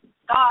negative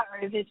thought or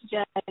if it's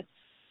just,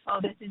 oh,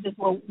 this is just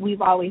what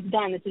we've always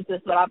done. This is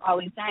just what I've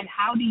always done.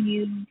 How do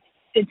you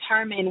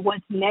determine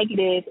what's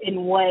negative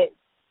and what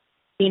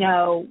we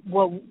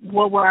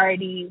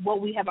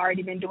have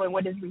already been doing?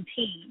 What is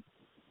routine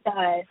to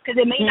us? Because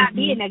it may not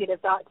be a negative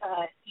thought to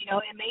us.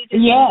 It may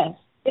just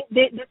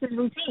be, this is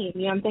routine.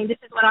 You know what I'm saying? This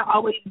is what I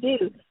always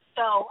do.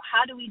 So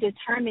how do we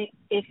determine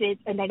if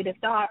it's a negative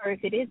thought or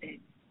if it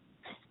isn't?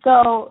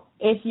 So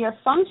if your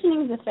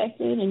functioning is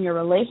affected and your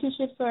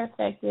relationships are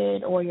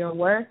affected or your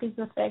work is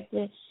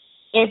affected,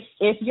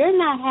 if you're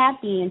not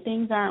happy and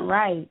things aren't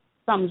right,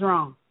 something's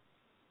wrong.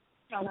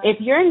 Okay. If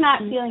you're not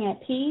feeling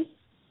at peace,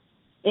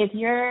 if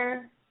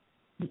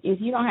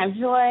you don't have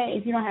joy,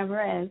 if you don't have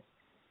rest,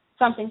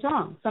 something's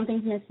wrong.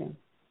 Something's missing.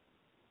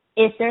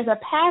 If there's a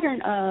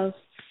pattern of,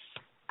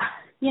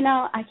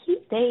 I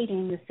keep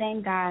dating the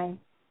same guy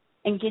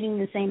and getting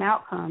the same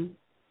outcome,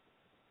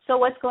 so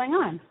what's going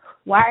on?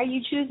 Why are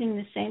you choosing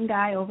the same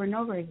guy over and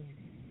over again?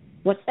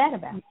 What's that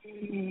about?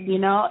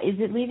 Is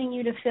it leading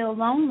you to feel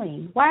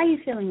lonely? Why are you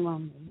feeling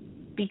lonely?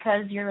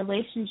 Because your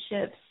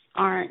relationships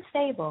aren't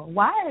stable.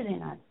 Why are they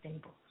not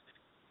stable?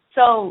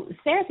 So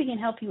therapy can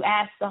help you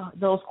ask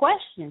those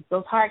questions,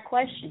 those hard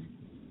questions.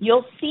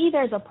 You'll see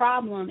there's a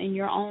problem in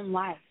your own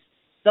life.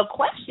 The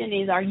question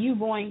is, are you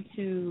going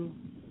to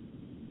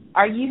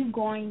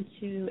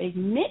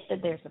admit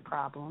that there's a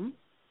problem?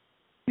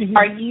 Mm-hmm.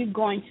 Are you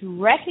going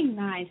to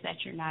recognize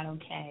that you're not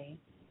okay?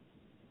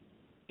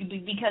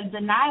 Because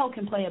denial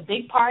can play a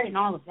big part in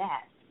all of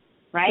that,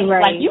 right?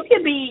 Like you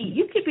could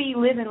be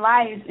living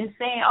life and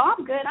saying, "Oh,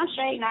 I'm good, I'm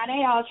straight, now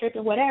they all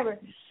tripping, whatever."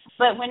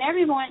 But when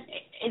everyone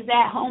is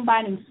at home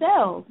by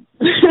themselves,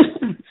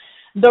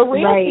 the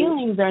real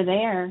feelings are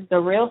there, the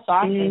real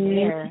thoughts are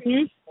there.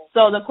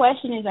 So the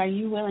question is, are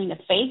you willing to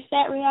face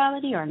that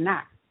reality or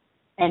not?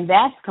 And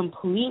that's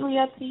completely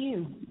up to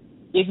you.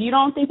 If you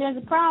don't think there's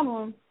a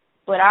problem,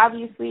 but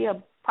obviously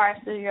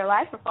parts of your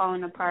life are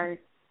falling apart,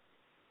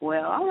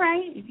 well, all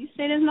right. If you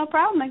say there's no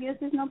problem, I guess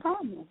there's no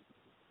problem.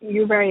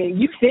 You're right.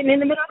 You sitting in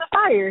the middle of the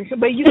fire,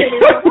 but you say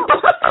there's no problem.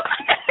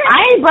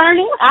 I ain't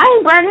burning.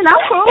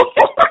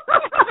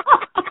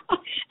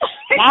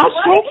 I'm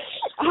cool.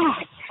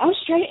 I'm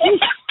straight.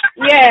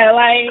 Yeah,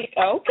 like,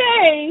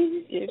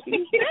 okay. If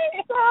you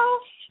say so.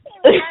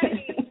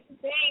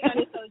 Dang, that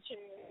is so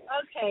true.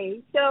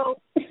 Okay, so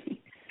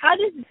how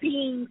does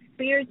being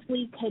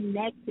spiritually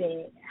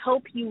connected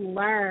help you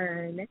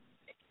learn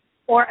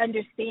or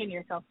understand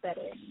yourself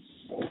better?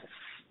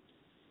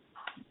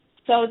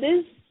 So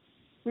this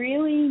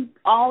really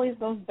always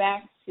goes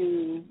back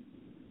to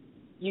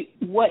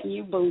what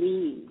you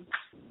believe.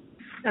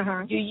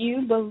 Uh-huh. Do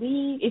you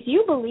believe, if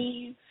you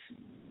believe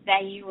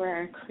that you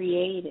were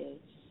created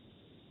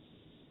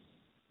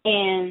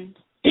and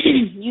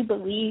you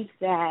believe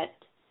that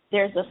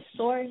there's a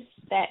source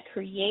that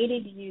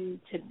created you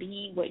to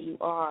be what you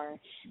are,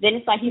 then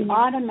it's like you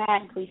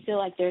automatically feel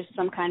like there's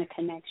some kind of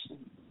connection.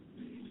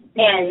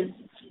 And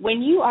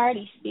when you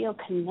already feel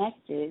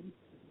connected,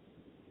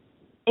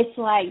 it's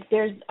like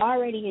there's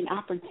already an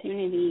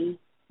opportunity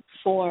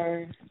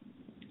for,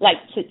 like,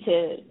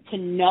 to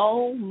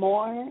know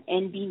more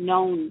and be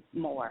known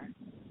more.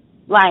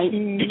 Like,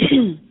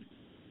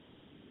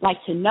 like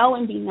to know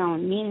and be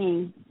known,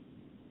 meaning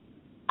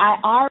I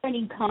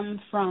already come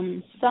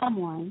from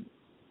someone,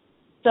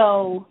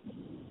 so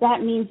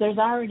that means there's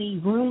already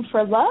room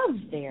for love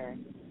there.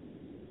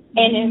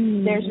 And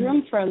if there's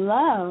room for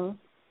love,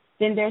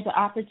 then there's an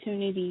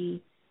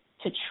opportunity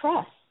to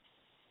trust.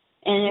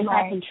 And if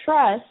I can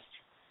trust,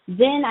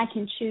 then I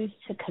can choose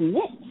to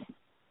commit.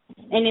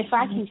 And if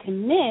I can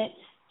commit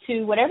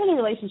to whatever the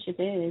relationship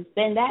is,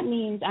 then that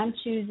means I'm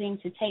choosing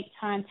to take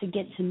time to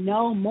get to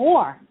know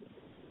more.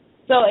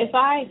 So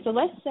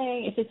let's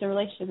say if it's a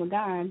relationship with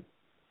God,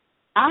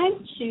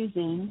 I'm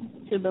choosing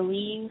to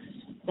believe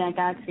that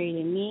God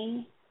created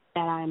me,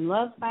 that I'm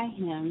loved by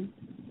Him,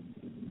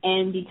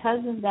 and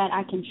because of that,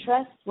 I can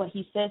trust what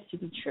He says to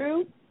be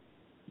true,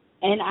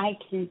 and I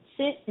can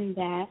sit in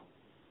that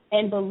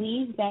and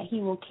believe that He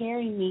will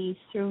carry me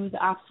through the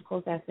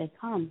obstacles as they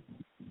come,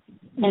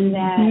 and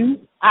that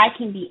I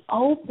can be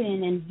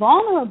open and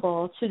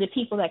vulnerable to the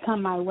people that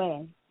come my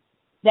way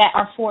that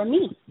are for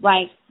me.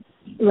 Like,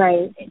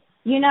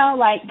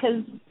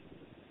 because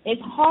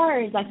it's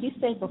hard, like you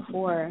said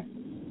before,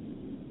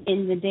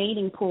 in the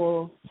dating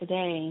pool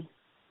today,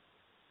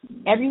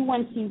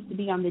 everyone seems to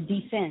be on the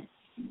defense.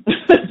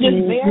 Just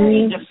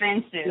very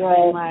defensive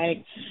and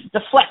like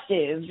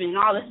deflective and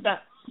all this stuff.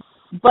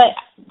 But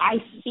I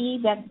see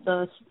that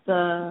the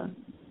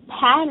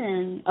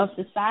pattern of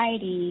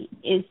society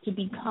is to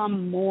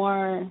become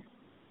more,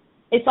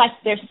 it's like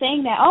they're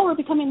saying that, oh, we're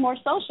becoming more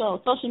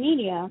social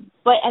media,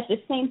 but at the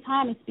same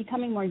time it's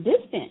becoming more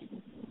distant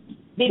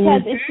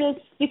because it's just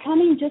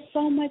becoming just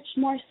so much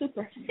more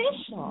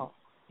superficial.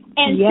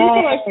 And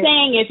people are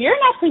saying, if you're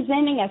not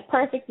presenting as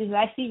perfect as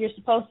I see you're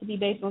supposed to be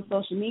based on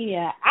social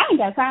media, I ain't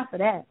got time for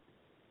that.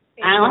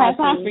 I don't have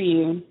time for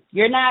you.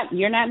 You're not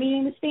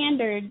meeting the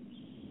standard.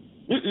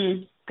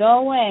 Go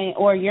away.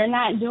 Or you're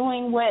not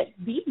doing what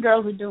these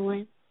girls are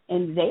doing,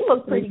 and they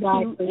look pretty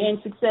cute and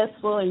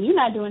successful, and you're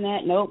not doing that.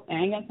 Nope, I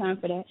ain't got time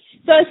for that.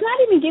 So it's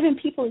not even giving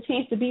people a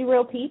chance to be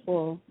real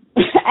people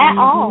at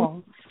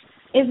all.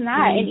 It's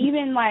not. And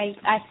even, like,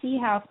 I see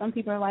how some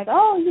people are like,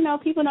 oh, you know,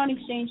 people don't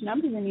exchange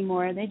numbers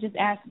anymore. They just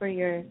ask for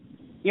your IG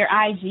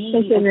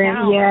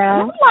account.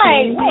 Yeah. I'm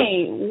like,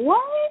 wait,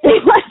 what?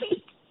 Like,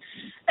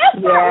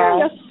 that's not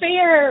really a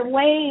fair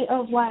way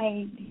of,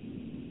 like,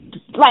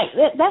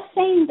 that's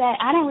saying that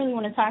I don't really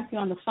want to talk to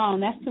you on the phone.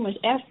 That's too much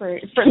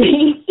effort for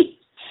me.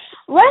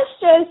 Let's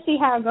just see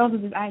how it goes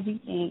with this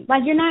IG thing.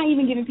 Like, you're not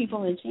even giving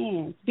people a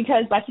chance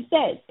because, like you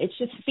said, it's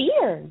just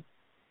fear.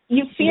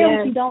 You fear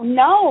what you don't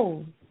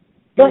know.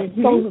 But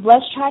so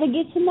let's try to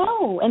get to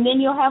know, and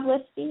then you'll have less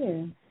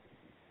fear.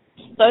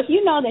 So if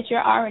you know that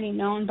you're already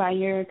known by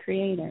your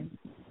creator,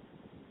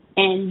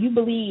 and you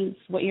believe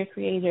what your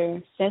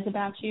creator says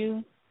about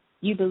you,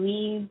 you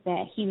believe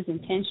that he was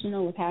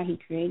intentional with how he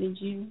created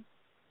you,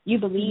 you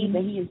believe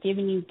that he has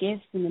given you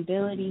gifts and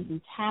abilities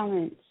and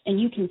talents, and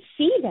you can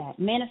see that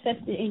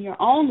manifested in your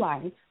own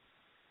life,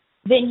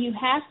 then you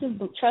have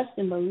to trust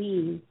and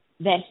believe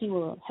that he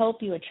will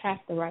help you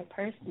attract the right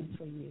person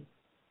for you,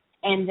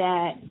 and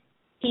that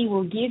he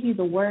will give you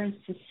the words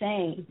to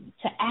say,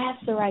 to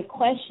ask the right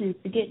questions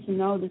to get to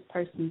know this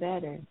person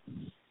better.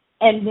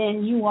 And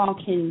then you all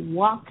can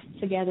walk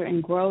together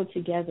and grow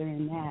together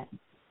in that.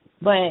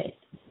 But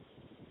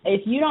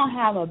if you don't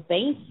have a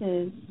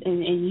basis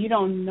and you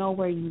don't know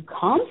where you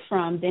come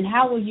from, then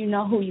how will you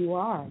know who you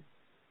are?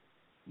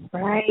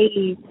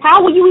 Right.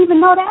 How will you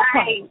even know that?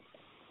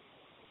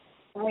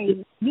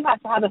 Right. You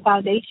have to have a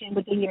foundation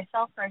within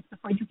yourself first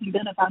before you can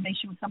build a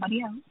foundation with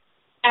somebody else.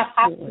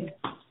 Absolutely.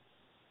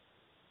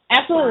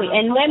 Absolutely.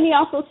 And let me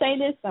also say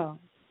this, though.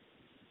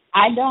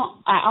 I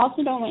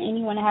also don't want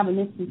anyone to have a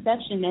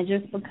misconception that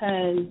just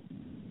because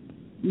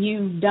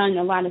you've done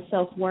a lot of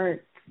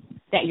self-work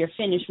that you're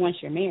finished once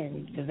you're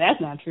married, because that's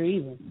not true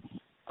either.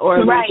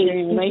 Or once you're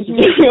in a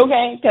relationship,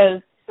 okay?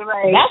 Because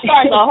that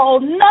starts a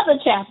whole nother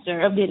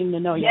chapter of getting to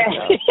know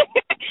yourself.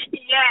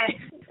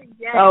 Yes.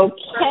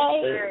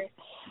 Okay.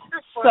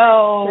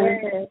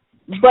 So,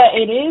 but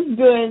it is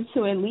good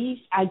to at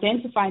least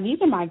identify, these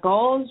are my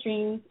goals,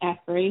 dreams,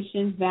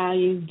 aspirations,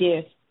 values,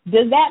 gifts.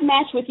 Does that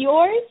match with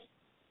yours?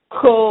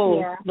 Cool.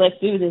 Yeah. Let's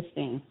do this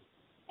thing.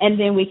 And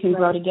then we can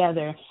grow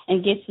together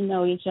and get to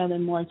know each other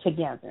more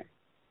together.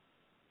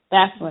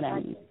 That's what I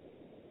mean.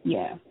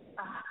 Yeah.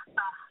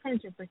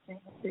 100%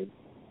 agree.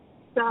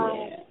 So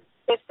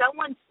if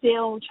someone's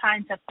still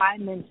trying to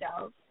find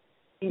themselves,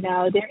 you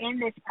know, they're in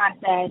this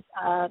process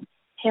of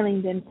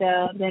healing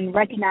themselves and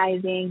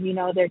recognizing, you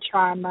know, their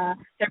trauma,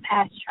 their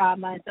past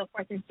trauma, and so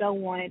forth and so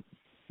on,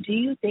 do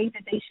you think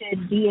that they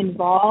should be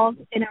involved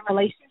in a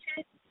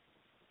relationship?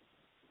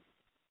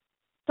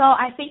 So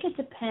I think it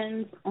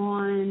depends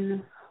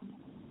on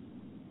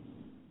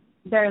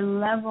their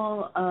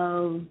level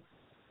of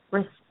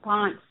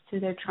response to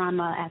their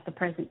trauma at the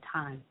present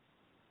time.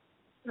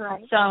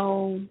 Right.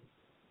 So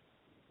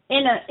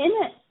in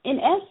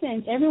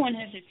essence, everyone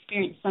has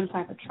experienced some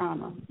type of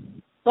trauma.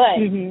 But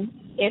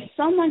if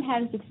someone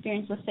has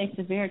experienced, let's say,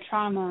 severe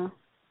trauma,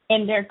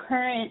 and their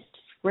current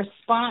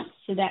response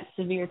to that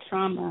severe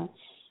trauma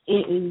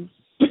is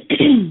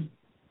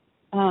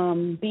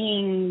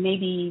being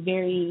maybe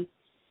very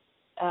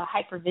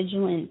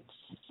hypervigilant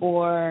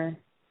or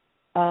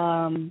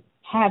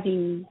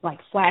having like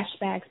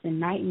flashbacks and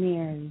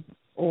nightmares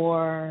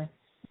or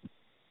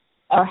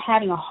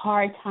having a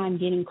hard time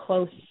getting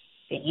close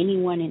to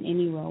anyone in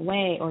any real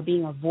way or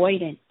being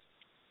avoidant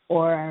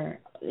or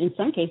in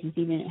some cases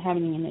even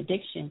having an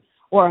addiction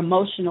or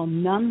emotional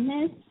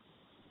numbness,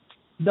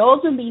 those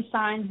would be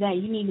signs that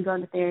you need to go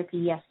to therapy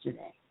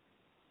yesterday.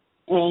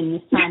 And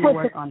it's time to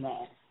work on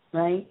that,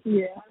 right?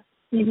 Yeah.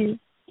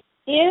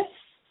 If,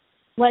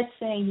 let's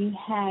say, you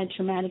had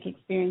traumatic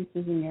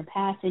experiences in your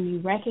past and you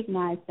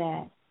recognize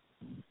that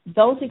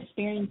those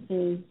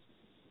experiences,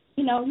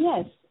 you know,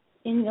 yes,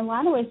 in a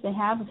lot of ways they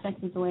have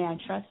affected the way I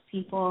trust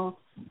people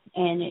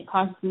and it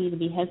causes me to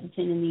be hesitant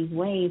in these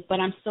ways, but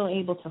I'm still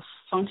able to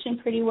function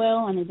pretty well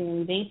on a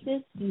daily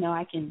basis. You know,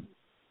 I can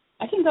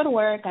go to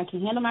work, I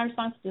can handle my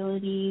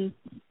responsibilities,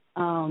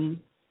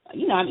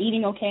 you know, I'm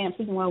eating okay, I'm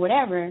sleeping well,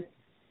 whatever,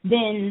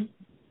 then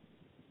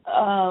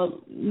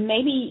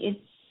maybe it's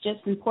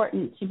just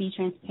important to be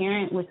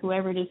transparent with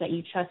whoever it is that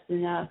you trust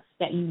enough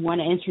that you want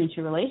to enter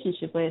into a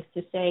relationship with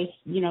to say,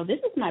 you know, this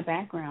is my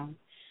background.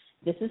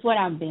 This is what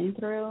I've been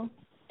through.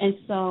 And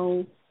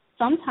so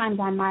sometimes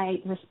I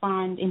might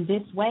respond in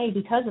this way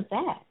because of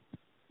that.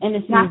 And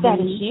it's not that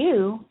it's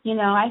you,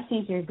 I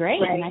think you're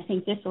great and I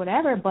think this or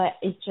whatever, but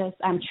it's just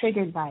I'm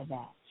triggered by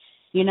that.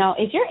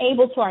 If you're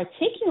able to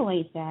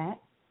articulate that,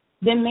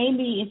 then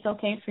maybe it's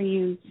okay for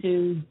you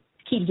to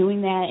keep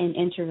doing that and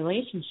enter a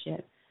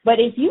relationship. But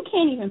if you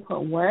can't even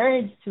put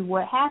words to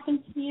what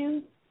happened to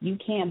you, you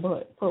can't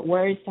put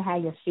words to how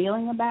you're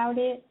feeling about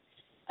it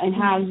and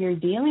how you're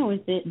dealing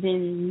with it,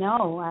 then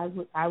no,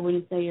 I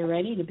wouldn't say you're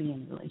ready to be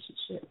in a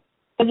relationship.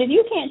 Because if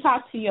you can't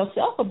talk to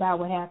yourself about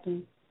what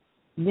happened,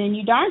 then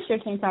you darn sure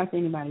can't talk to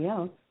anybody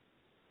else.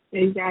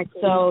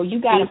 Exactly. So you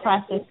got to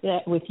process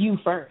that with you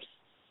first.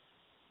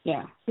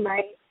 Yeah.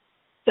 Right.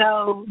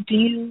 So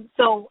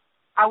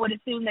I would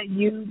assume that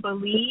you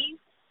believe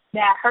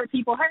that hurt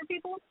people hurt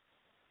people?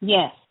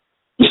 Yes.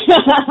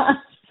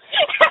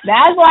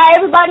 That's why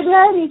everybody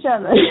hurt each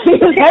other.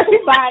 Because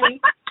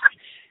everybody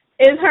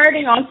is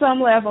hurting on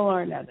some level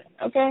or another.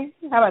 Okay?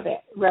 How about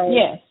that? Right.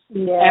 Yes.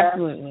 Yeah.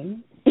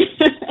 Absolutely.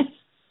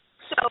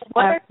 So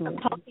what are some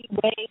healthy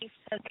ways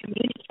to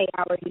communicate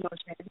our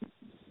emotions?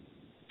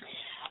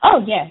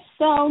 Oh, yes.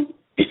 So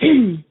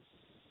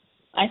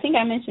I think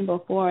I mentioned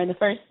before, the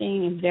first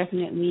thing is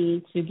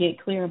definitely to get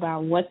clear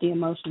about what the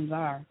emotions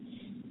are.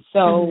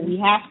 So we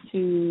have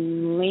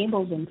to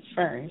label them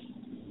first.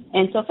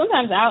 And so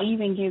sometimes I'll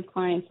even give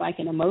clients like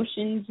an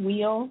emotions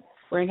wheel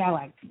where it got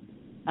like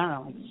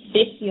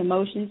 50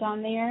 emotions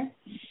on there.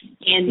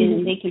 And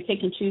then they can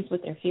pick and choose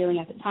what they're feeling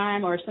at the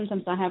time. Or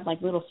sometimes I have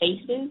like little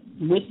faces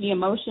with the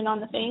emotion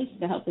on the face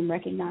to help them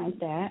recognize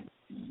that.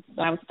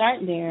 So I would start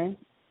there.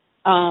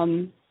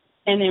 And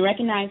then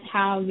recognize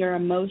how your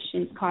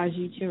emotions cause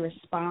you to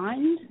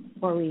respond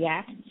or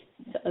react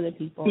to other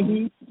people.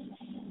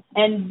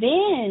 And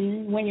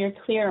then when you're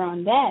clear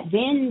on that,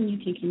 then you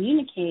can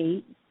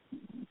communicate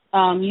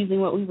using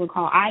what we would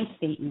call I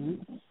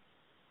statements.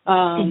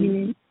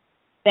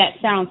 That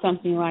sounds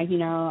something like,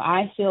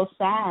 I feel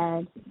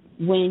sad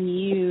when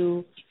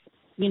you,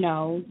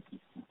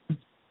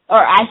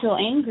 or I feel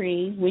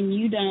angry when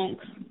you don't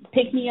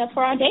pick me up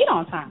for our date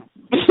on time.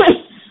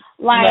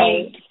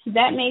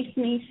 That makes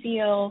me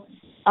feel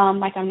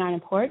like I'm not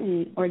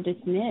important or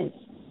dismissed.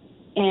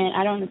 And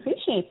I don't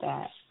appreciate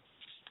that.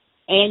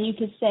 And you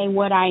could say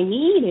what I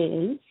need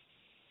is,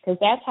 because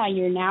that's how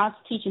you're now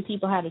teaching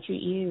people how to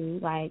treat you.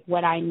 Like,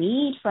 what I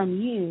need from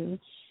you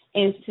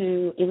is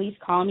to at least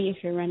call me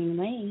if you're running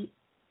late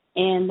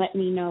and let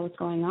me know what's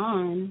going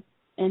on.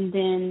 And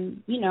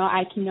then,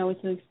 I can know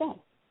what to expect.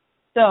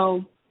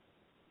 So,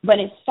 but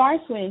it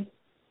starts with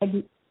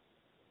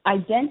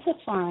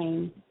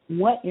identifying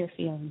what you're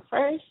feeling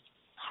first,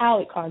 how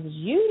it causes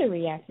you to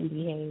react and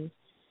behave,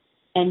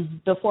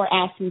 and before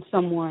asking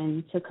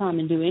someone to come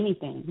and do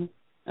anything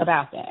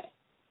about that,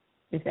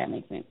 if that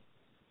makes sense.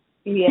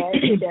 Yes,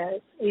 it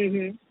does.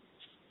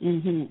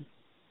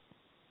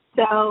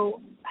 So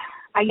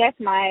I guess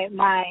my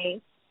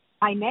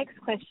next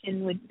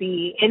question would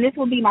be, and this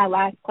will be my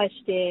last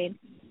question,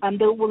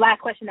 the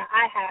last question that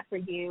I have for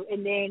you,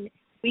 and then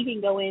we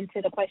can go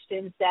into the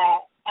questions that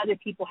other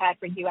people had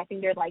for you. I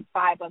think there's like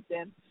 5 of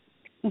them.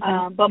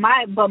 But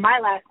my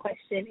last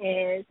question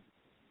is,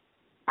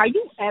 are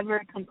you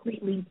ever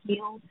completely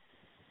healed?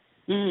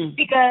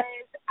 Because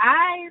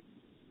I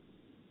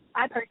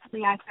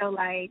personally, I feel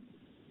like,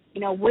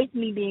 with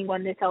me being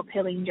on this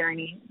self-healing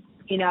journey,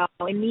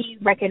 and me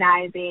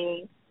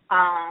recognizing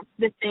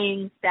the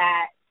things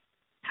that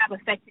have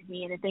affected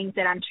me and the things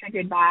that I'm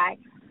triggered by,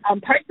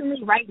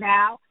 personally right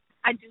now,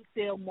 I do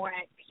feel more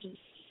at peace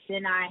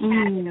than I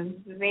have in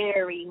a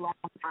very long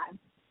time.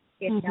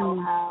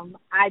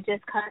 I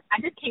just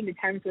came to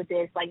terms with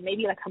this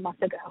maybe a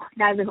month ago.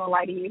 Not even gonna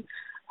lie to you.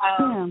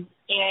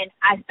 And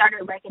I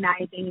started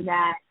recognizing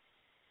that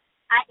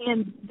I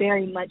am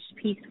very much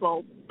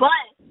peaceful, but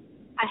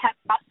I have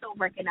also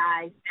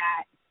recognized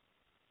that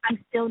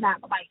I'm still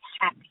not quite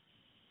happy.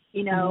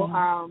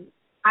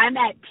 I'm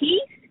at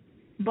peace,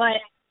 but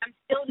I'm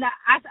still not.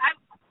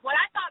 What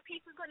I thought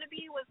peace was going to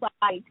be was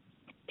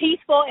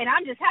peaceful, and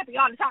I'm just happy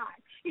all the time.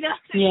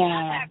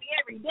 I'm happy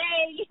every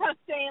day. You know what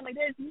I'm saying?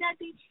 There's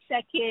nothing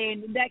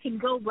that can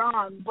go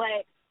wrong.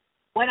 But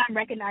what I'm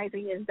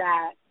recognizing is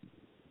that,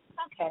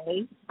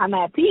 okay, I'm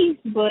at peace,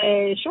 but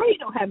sure you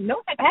don't have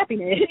no type of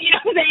happiness. You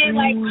know what I'm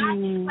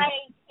saying?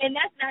 And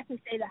that's not to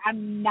say that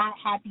I'm not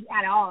happy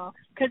at all,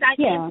 because I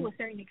am to a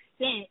certain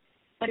extent.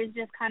 But it's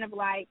just kind of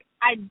I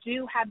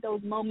do have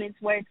those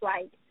moments where it's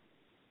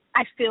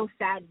I feel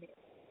sadness,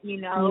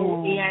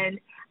 and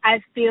I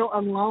feel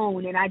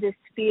alone, and I just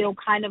feel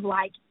kind of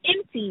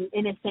empty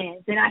in a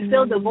sense, and I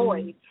feel the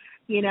void,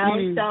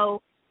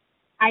 So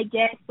I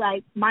guess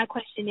my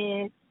question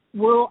is,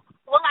 will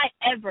I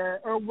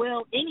ever, or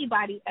will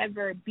anybody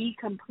ever be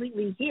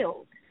completely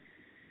healed?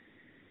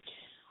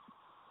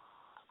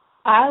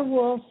 I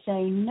will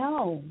say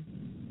no,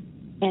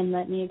 and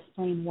let me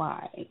explain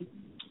why.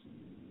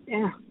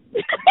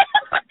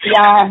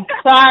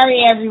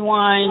 Sorry,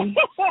 everyone.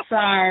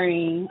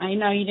 Sorry. I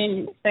know you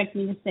didn't expect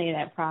me to say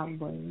that,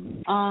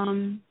 probably.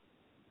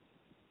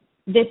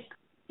 This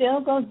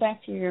still goes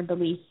back to your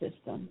belief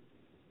system.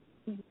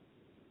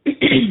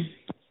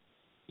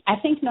 I I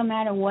think no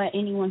matter what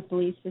anyone's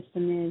belief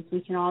system is,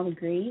 we can all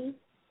agree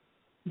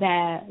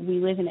that we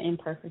live in an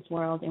imperfect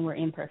world and we're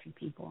imperfect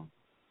people.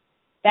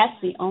 That's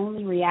the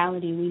only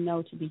reality we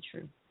know to be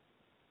true.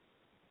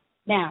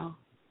 Now,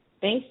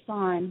 based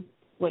on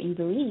what you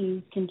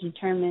believe can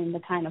determine the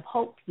kind of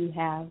hope you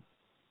have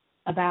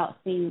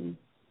about things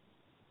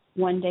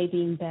one day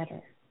being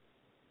better,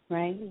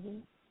 right? Mm-hmm.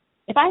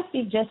 If I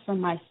speak just for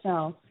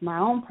myself, my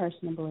own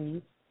personal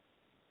beliefs,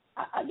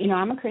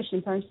 I'm a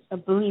Christian person, a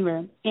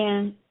believer,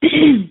 and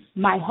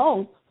my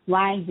hope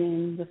lies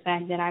in the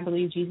fact that I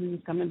believe Jesus is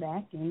coming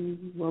back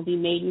and we'll be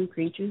made new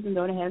creatures and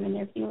go to heaven and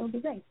everything will be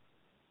great.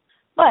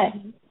 But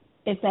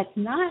if that's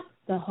not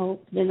the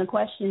hope, then the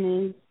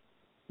question is,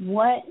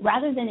 what,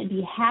 rather than it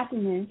be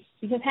happiness,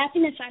 because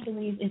happiness, I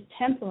believe, is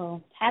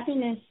temporal.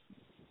 Happiness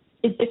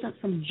is different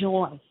from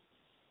joy.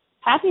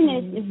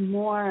 Happiness is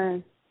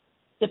more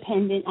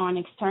dependent on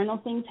external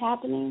things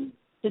happening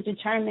to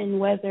determine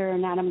whether or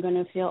not I'm going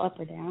to feel up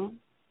or down.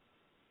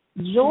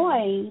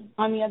 Joy,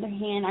 on the other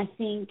hand, I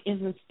think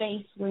is a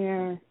space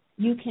where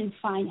you can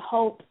find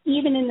hope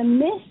even in the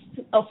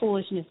midst of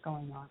foolishness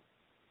going on,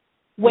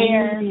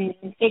 where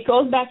it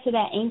goes back to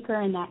that anchor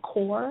and that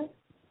core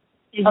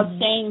of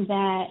saying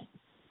that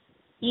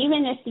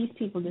even if these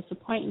people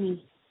disappoint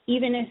me,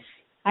 even if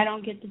I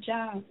don't get the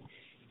job,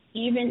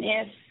 even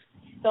if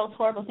those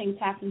horrible things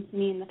happened to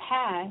me in the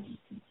past,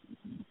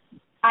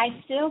 I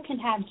still can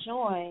have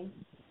joy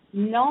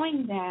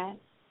knowing that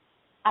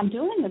I'm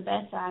doing the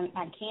best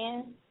I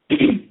can,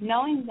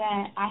 knowing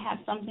that I have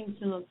something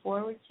to look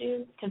forward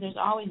to because there's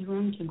always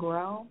room to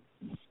grow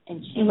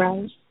and change.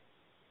 Right.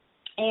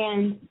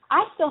 And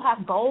I still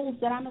have goals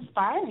that I'm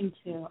aspiring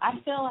to. I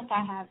feel like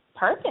I have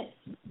purpose.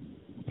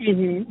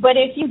 Mm-hmm. But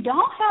if you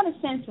don't have a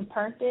sense of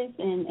purpose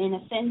and a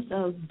sense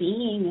of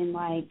being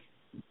and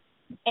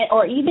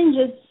or even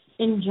just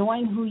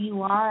enjoying who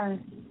you are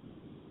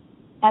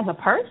as a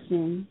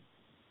person,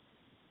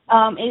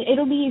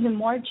 it'll be even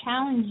more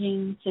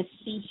challenging to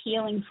see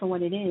healing for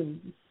what it is.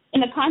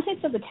 In the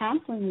context of the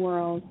counseling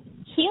world,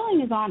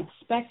 healing is on a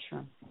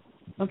spectrum,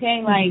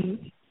 okay?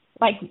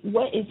 Like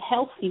what is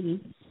healthy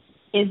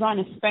is on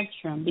a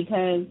spectrum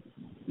because,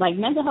 like,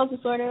 mental health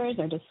disorders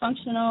or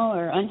dysfunctional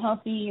or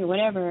unhealthy or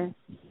whatever,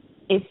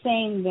 it's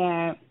saying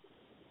that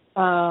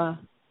how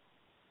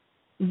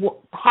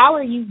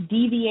are you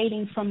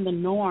deviating from the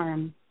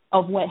norm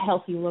of what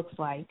healthy looks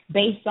like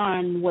based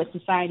on what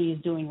society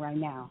is doing right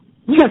now?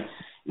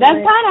 That's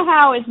kind of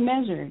how it's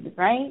measured,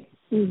 right?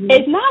 Mm-hmm.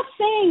 It's not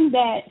saying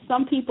that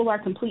some people are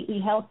completely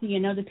healthy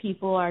and other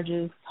people are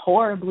just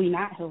horribly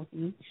not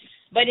healthy,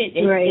 but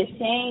it's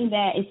saying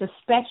that it's a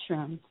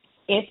spectrum.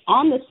 If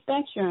on the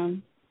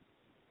spectrum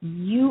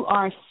you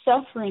are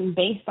suffering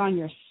based on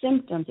your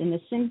symptoms, and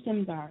the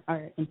symptoms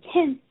are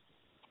intense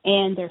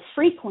and they're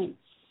frequent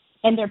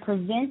and they're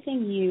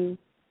preventing you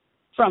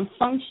from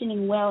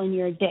functioning well in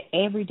your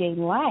everyday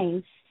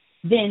life,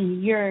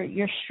 then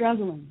you're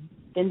struggling.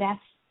 Then that's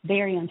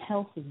very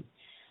unhealthy.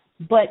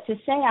 But to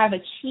say I've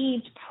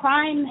achieved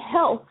prime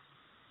health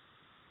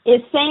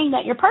is saying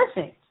that you're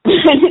perfect.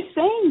 And it's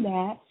saying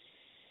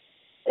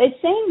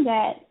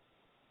that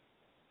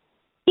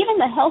even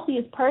the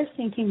healthiest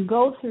person can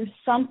go through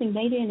something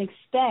they didn't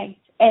expect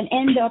and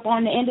end up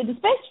on the end of the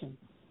spectrum,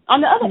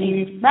 on the other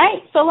end,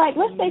 right? So, like,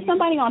 let's say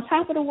somebody on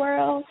top of the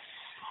world,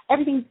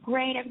 everything's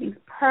great, everything's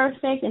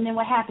perfect, and then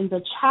what happens?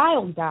 A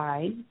child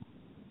dies.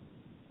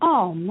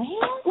 Oh, man.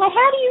 Like,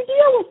 how do you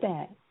deal with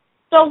that?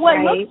 So what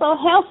looks so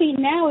healthy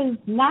now is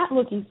not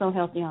looking so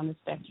healthy on the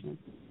spectrum.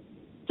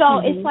 So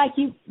it's like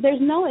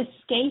there's no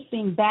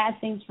escaping bad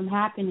things from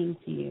happening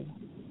to you.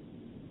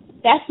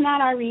 That's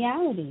not our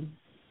reality.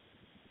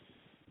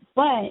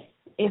 But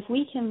if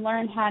we can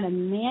learn how to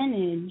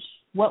manage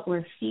what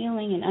we're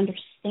feeling and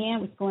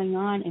understand what's going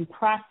on and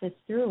process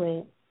through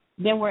it,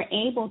 then we're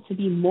able to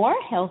be more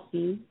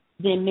healthy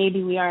than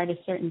maybe we are at a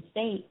certain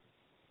state.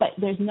 But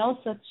there's no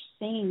such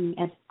thing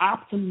as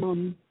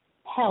optimum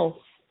health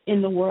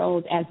in the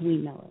world as we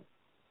know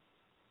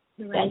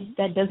it. Right.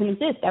 That doesn't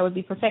exist. That would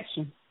be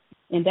perfection.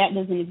 And that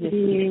doesn't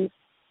exist.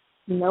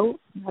 Nope,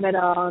 not at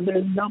all.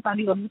 There's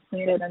nobody on this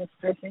planet that is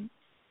perfect.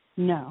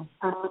 No.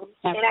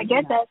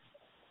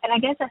 And I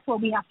guess that's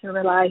what we have to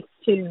realize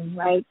too,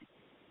 right?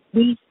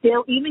 We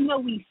still, even though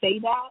we say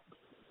that,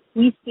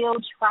 we still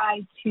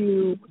try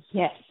to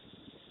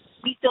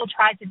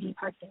be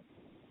perfect.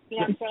 You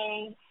know what I'm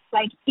saying?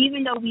 Like,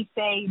 even though we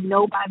say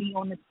nobody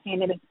on this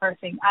planet is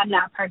perfect, I'm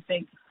not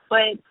perfect,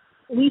 but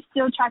we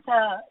still try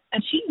to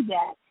achieve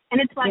that.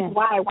 And it's like,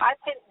 why?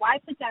 Why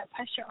put that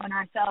pressure on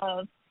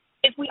ourselves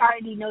if we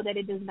already know that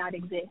it does not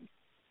exist?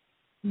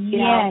 You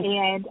know?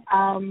 And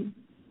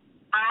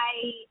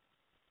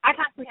I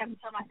constantly have to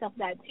tell myself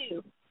that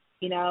too.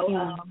 You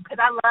know, because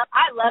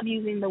I love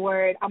using the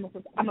word. I'm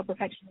a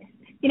perfectionist.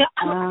 You know,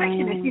 I'm a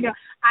perfectionist. You know,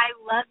 I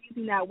love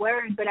using that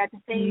word, but at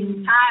the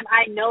same time,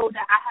 I know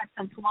that I have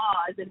some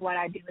flaws in what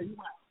I do as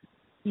well.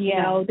 Yeah.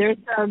 You know,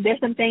 there's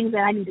some things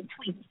that I need to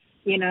tweak.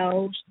 You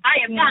know,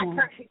 I am not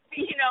perfect.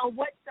 You know,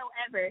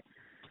 whatsoever.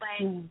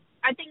 But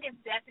I think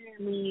it's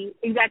definitely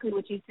exactly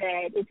what you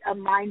said. It's a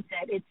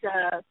mindset. It's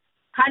a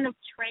kind of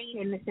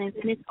train in a sense,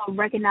 and it's a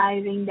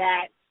recognizing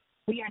that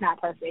we are not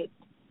perfect.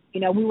 We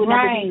will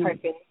never be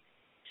perfect.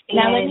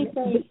 Now, let me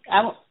say,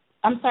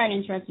 I'm sorry to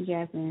interrupt you,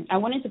 Jasmine. I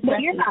wanted to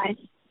preface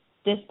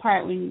this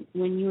part when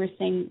you were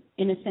saying,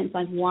 in a sense,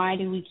 like, why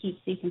do we keep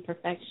seeking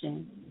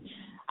perfection?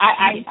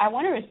 I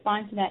want to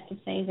respond to that to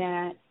say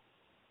that,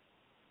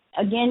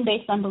 again,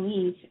 based on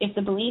belief, if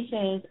the belief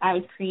is I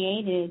was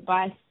created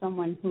by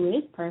someone who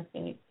is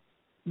perfect,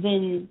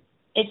 then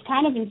it's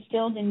kind of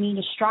instilled in me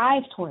to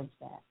strive towards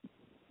that,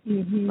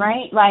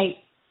 right? Like,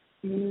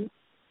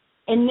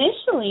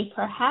 initially,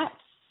 perhaps,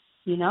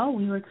 we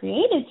were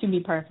created to be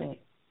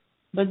perfect,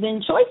 but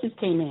then choices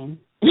came in.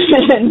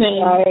 And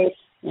then,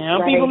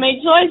 people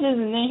make choices,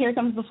 and then here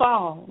comes the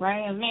fall,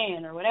 right, of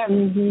man or whatever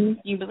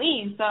you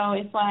believe. So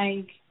it's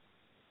like,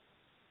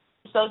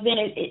 so then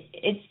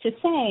it's to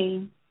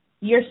say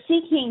you're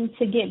seeking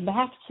to get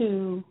back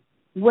to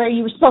where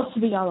you were supposed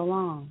to be all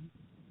along.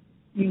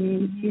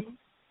 And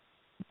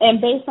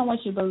based on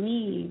what you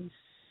believe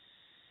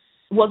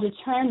will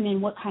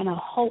determine what kind of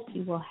hope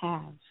you will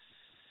have,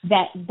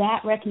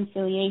 that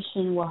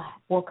reconciliation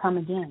will come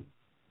again.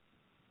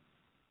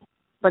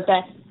 But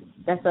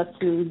that's up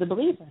to the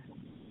believer.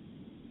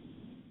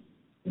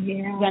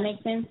 Yeah. Does that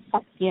make sense?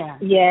 Yeah.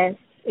 Yes,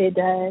 it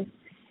does.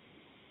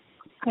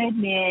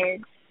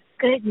 Goodness.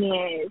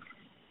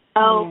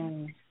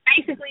 So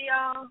basically,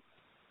 y'all,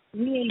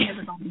 we ain't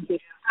never gonna be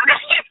healed.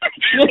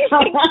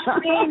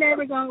 we ain't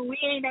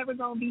never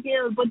gonna be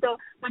healed. But the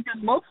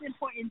most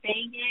important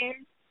thing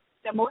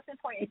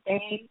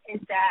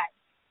is that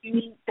you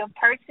need the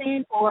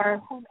person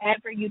or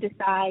whomever you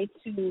decide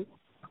to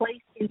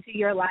place into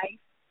your life,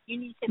 you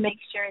need to make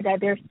sure that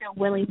they're still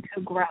willing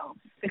to grow.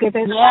 Because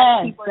there's a lot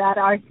of people that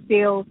are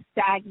still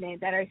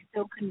stagnant, that are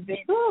still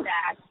convinced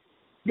that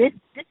this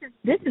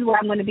is what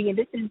I'm going to be, and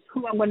this is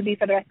who I'm going to be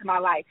for the rest of my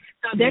life.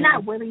 So if they're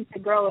not willing to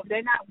grow, if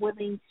they're not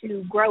willing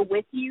to grow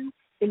with you,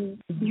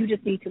 then you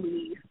just need to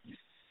leave.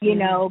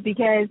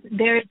 Because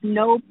there's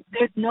no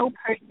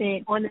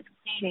person on this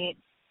planet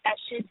that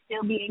should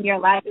still be in your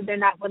life if they're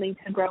not willing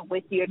to grow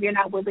with you, if you're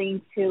not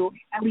willing to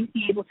at least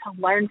be able to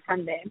learn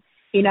from them.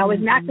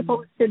 It's not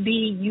supposed to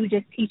be you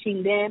just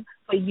teaching them,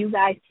 but you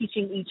guys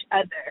teaching each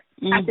other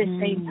at the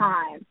same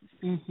time.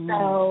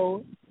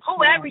 So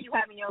whoever you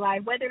have in your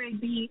life, whether it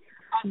be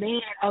a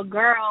man, a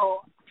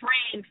girl,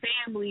 friend,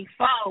 family,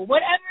 foe,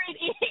 whatever it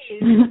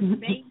is,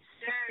 make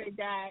sure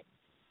that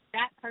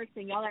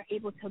person, y'all are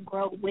able to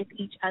grow with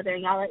each other,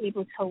 and y'all are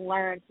able to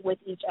learn with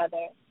each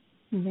other.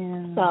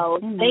 Yeah. So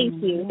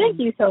thank you. Thank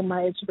you so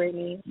much,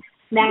 Brittany.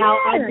 Now,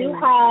 I do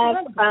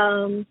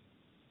have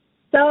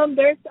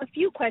there's a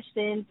few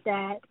questions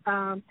that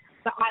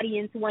the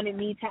audience wanted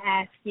me to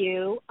ask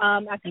you.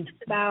 I think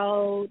it's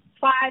about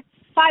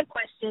five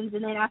questions,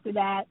 and then after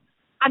that,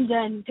 I'm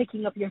done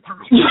picking up your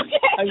time.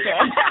 Okay.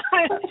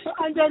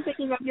 I'm done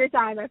picking up your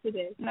time after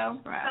this. No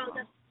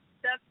problem.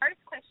 So the first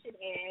question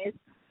is,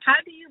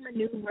 how do you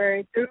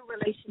maneuver through a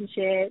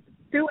relationship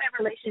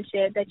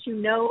that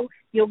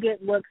you'll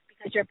get looks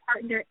because your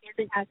partner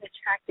isn't as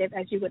attractive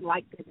as you would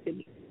like them to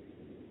be?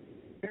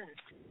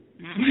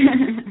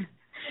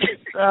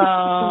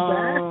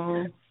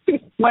 So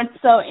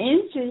what's so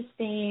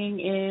interesting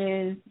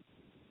is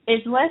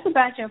it's less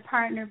about your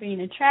partner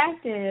being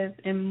attractive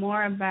and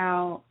more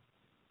about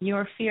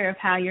your fear of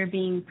how you're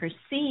being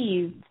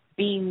perceived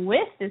being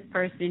with this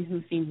person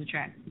who seems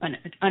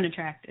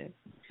unattractive.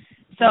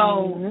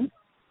 So,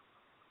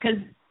 because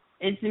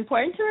it's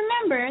important to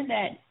remember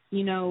that,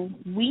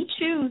 we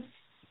choose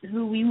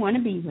who we want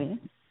to be with,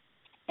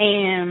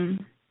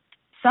 and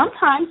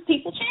sometimes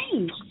people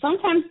change.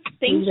 Sometimes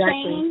things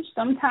change.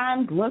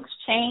 Sometimes looks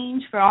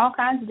change for all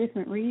kinds of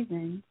different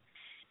reasons.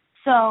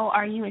 So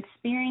are you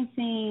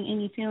experiencing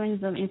any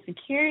feelings of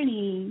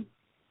insecurity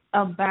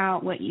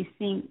about what you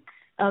think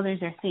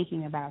others are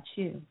thinking about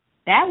you?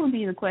 That would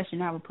be the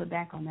question I would put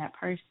back on that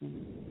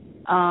person.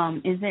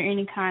 Is there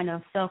any kind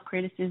of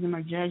self-criticism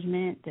or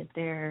judgment that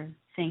they're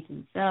saying to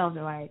themselves,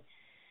 or like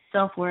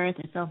self-worth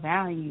and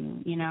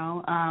self-value,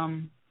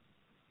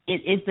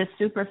 Is the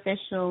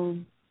superficial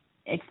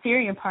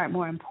exterior part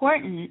more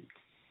important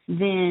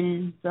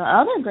than the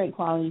other great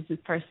qualities this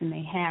person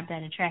may have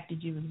that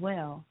attracted you as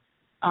well?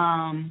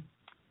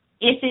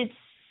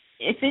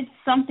 If it's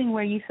something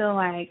where you feel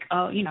like,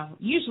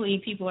 usually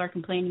people are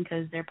complaining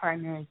because their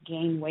partner has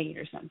gained weight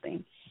or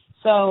something.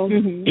 So,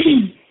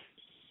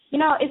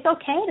 it's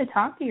okay to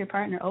talk to your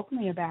partner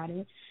openly about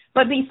it,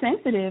 but be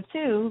sensitive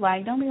too.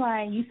 Like, don't be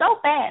like, you so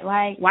fat.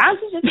 Like, why don't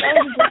you just say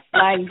this?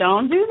 Like,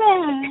 don't do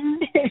that.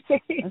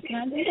 Let's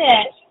not do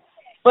that.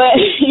 But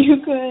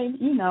you could,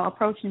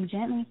 approach him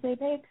gently and say,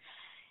 babe,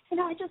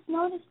 I just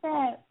noticed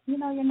that,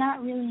 you're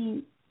not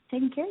really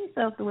taking care of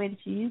yourself the way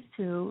that you used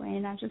to,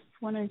 and I just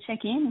want to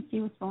check in and see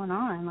what's going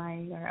on.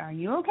 Like, are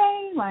you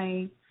okay?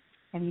 Like,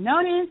 have you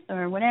noticed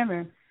or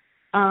whatever?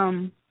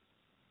 And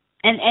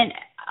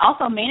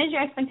also manage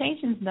your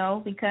expectations,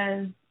 though,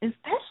 because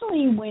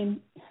especially when,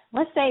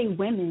 let's say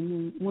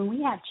women, when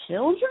we have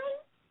children,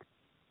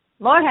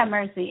 Lord have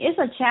mercy. It's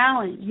a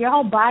challenge. Your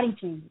whole body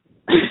changes.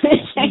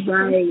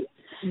 Right,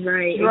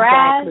 exactly.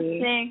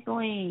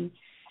 Drastically.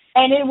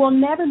 And it will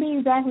never be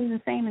exactly the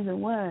same as it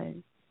was.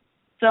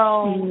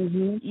 So,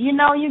 you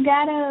know, you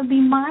got to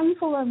be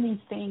mindful of these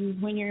things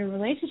when you're in a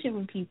relationship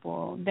with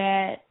people,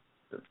 that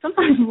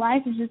sometimes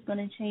life is just going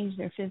to change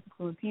their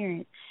physical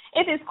appearance.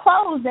 If it's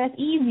clothes, that's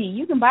easy.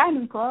 You can buy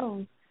new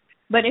clothes.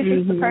 But if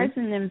it's the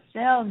person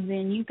themselves,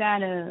 then you got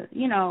to,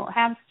 you know,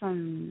 have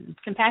some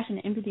compassion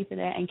and empathy for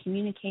that and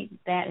communicate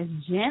that as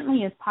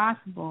gently as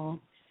possible.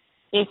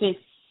 If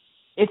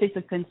it's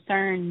a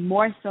concern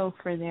more so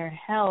for their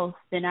health,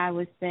 then I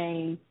would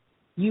say,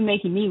 you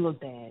making me look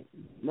bad.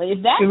 But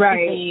if that's the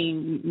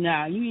thing,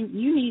 no,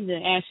 you need to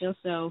ask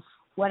yourself,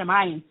 what am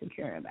I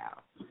insecure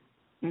about?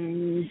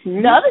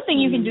 The other thing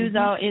you can do,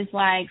 though, is,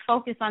 like,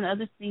 focus on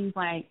other things,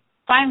 like,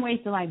 find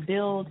ways to, like,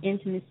 build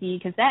intimacy,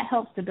 because that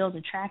helps to build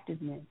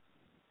attractiveness.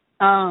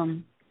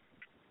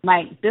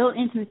 Like, build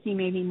intimacy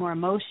maybe more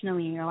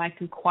emotionally, or, like,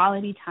 through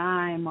quality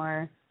time,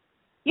 or,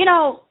 you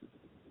know,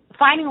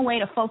 finding a way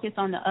to focus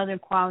on the other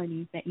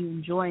qualities that you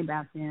enjoy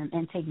about them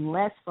and take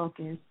less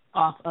focus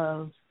off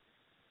of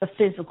the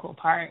physical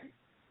part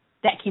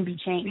that can be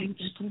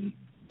changed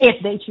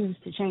if they choose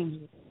to change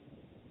it.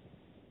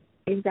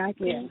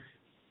 Exactly. Yeah.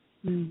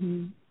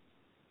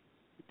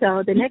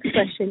 So the next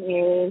question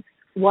is,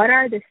 what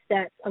are the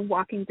steps of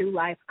walking through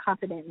life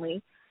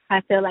confidently?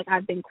 I feel like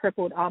I've been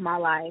crippled all my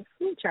life.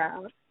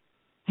 Child.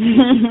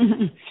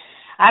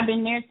 I've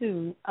been there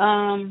too.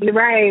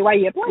 Right, why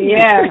you playing?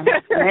 Yeah.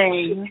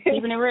 Hey,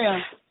 keeping it real.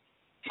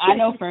 I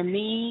know for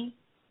me,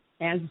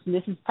 and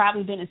this has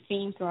probably been a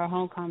theme through our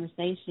whole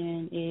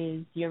conversation,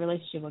 is your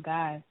relationship with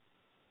God.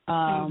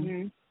 I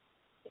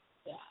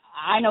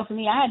know for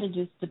me, I had to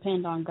just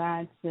depend on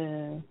God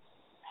to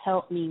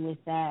help me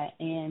with that,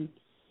 and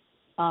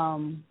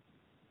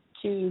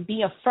to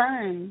be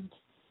affirmed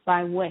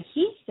by what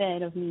He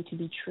said of me to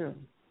be true.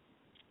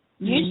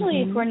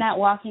 Usually if we're not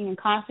walking in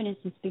confidence,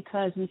 it's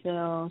because we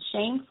feel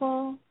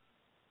shameful,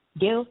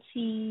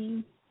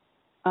 guilty,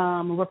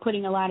 we're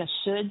putting a lot of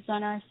shoulds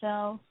on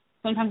ourselves.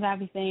 Sometimes I'll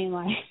be saying,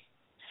 like,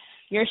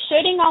 you're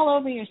shoulding all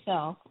over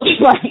yourself.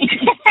 Let's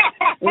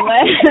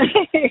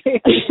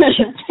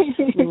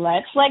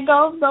let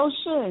go of those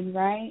shoulds,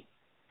 right?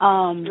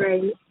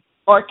 Right.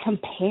 Or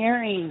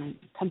comparing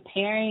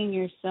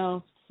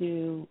yourself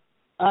to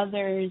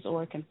others,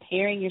 or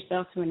comparing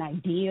yourself to an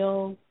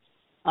ideal.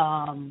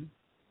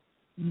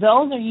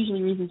 Those are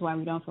usually reasons why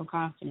we don't feel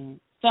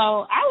confident. So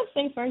I would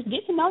say first,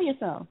 get to know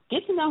yourself.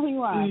 Get to know who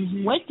you are.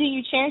 What do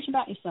you cherish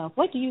about yourself?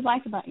 What do you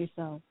like about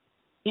yourself?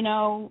 You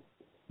know,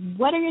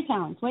 what are your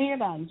talents? What are your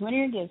values? What are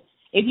your gifts?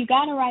 If you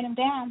got to write them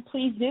down,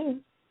 please do.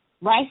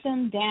 Write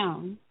them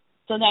down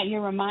so that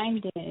you're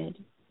reminded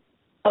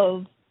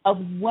of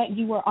what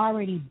you were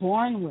already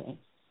born with,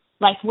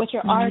 like what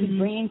you're already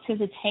bringing to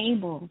the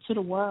table, to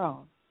the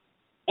world.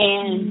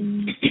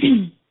 And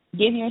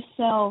give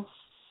yourself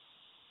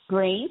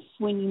grace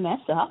when you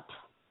mess up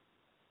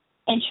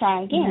and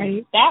try again.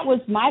 Right. That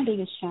was my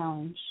biggest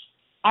challenge.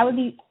 I would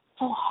be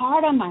so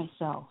hard on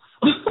myself.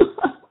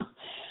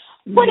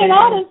 Putting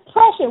all this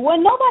pressure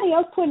when nobody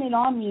else putting it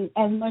on me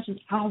as much as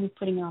I was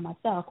putting it on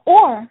myself.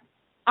 Or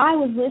I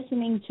was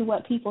listening to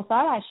what people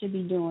thought I should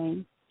be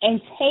doing and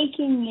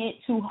taking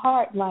it to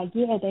heart, like,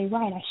 yeah, they're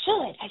right. I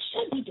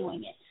should be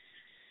doing it.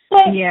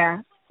 But maybe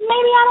I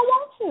don't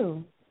want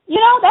to. You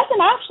know, that's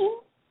an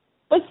option.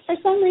 But for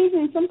some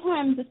reason,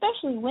 sometimes,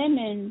 especially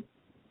women,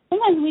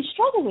 sometimes we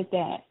struggle with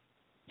that.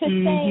 To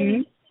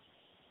say,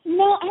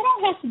 no, I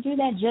don't have to do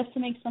that just to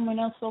make someone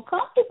else feel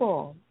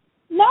comfortable.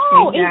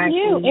 No, it's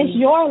you. It's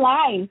your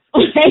life.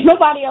 Ain't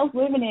nobody else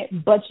living it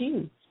but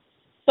you.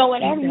 So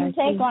whatever you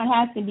take on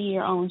has to be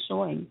your own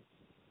choice.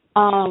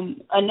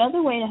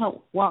 Another way to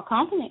help walk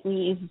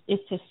confidently is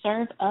to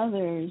serve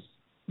others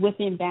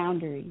within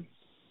boundaries.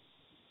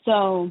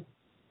 So,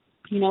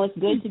 you know, it's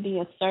good to be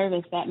a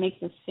service that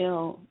makes us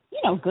feel, you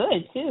know,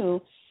 good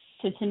too,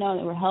 to know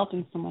that we're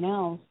helping someone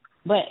else.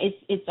 But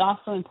it's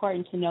also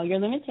important to know your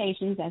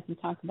limitations, as we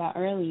talked about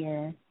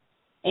earlier,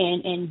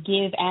 and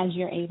give as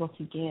you're able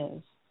to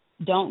give.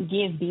 Don't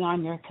give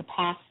beyond your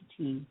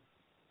capacity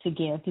to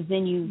give, because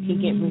then you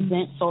can get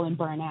resentful and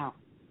burn out,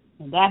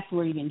 and that's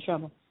where you get in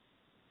trouble.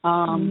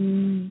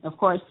 Of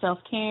course,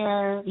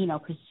 self-care, you know,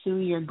 pursue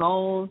your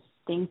goals,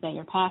 things that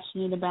you're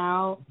passionate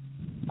about.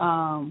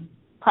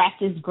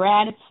 Practice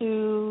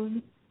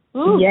gratitude.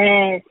 Ooh.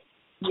 Yes,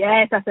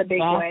 that's a big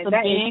one.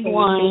 That's a big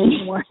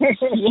one.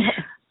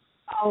 Yeah.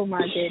 Oh,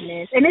 my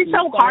goodness. And it's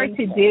so hard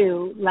to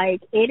do.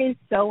 Like, it is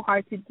so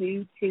hard to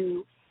do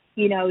to,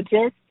 you know,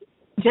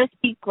 just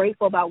be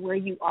grateful about where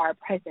you are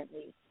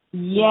presently.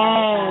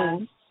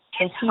 Yes.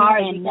 It's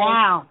hard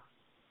now.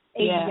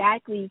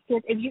 Exactly.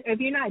 Because if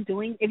you're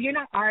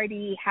not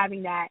already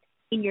having that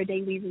in your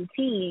daily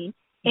routine,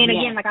 and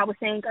again, like I was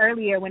saying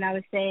earlier when I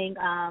was saying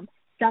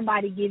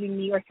somebody giving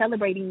me or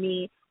celebrating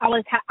me, I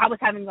was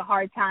having a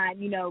hard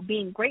time, you know,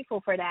 being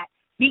grateful for that,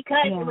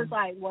 because it was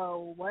like,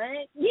 whoa, what?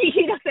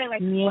 You know what I'm saying?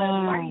 Like,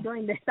 why are you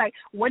doing this? Like,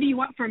 what do you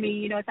want from me?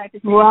 You know, type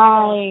of thing.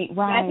 Right.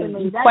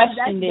 Definitely. You That's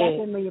questioned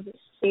definitely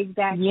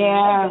exactly.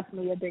 Yeah. That's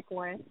definitely a big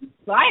one.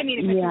 So I didn't mean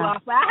to cut you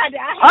off, but I had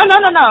Oh,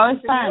 no.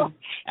 It's fine.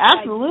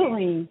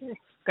 Absolutely.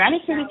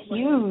 Gratitude is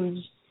huge.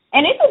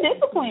 And it's a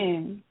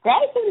discipline.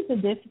 Gratitude is a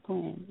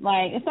discipline.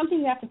 Like, it's something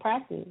you have to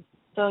practice.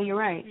 So you're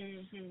right.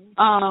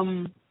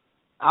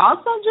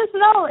 Also, just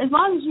know, as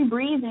long as you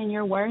breathe and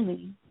you're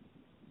worthy,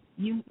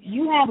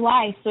 you have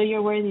life, so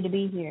you're worthy to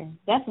be here.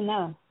 That's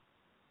enough.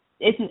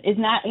 It's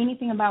not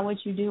anything about what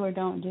you do or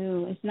don't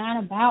do. It's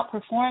not about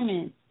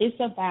performance. It's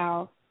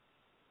about,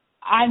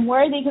 I'm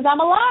worthy because I'm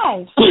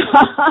alive.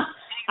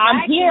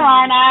 I'm here,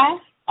 aren't I?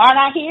 Aren't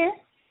I here?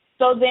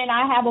 So then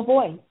I have a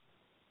voice.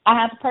 I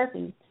have a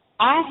purpose.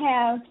 I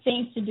have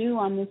things to do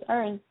on this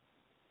earth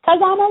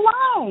because I'm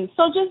alive.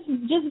 So just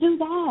do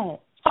that.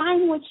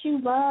 Find what you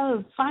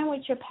love. Find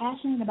what you're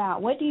passionate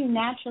about. What do you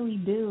naturally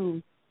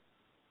do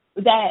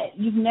that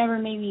you've never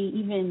maybe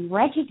even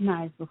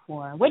recognized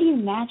before? What do you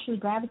naturally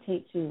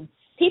gravitate to?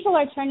 People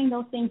are turning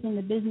those things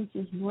into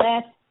businesses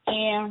left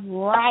and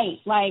right.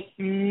 Like,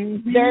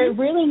 there are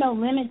really no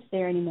limits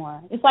there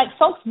anymore. It's like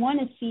folks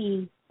want to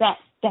see that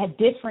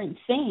different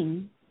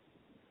thing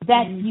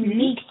that's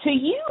unique to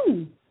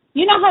you.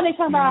 You know how they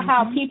talk about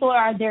how people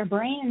are their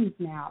brands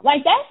now?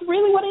 Like, that's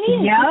really what it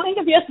is. Yep. You think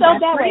of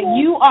yourself that way.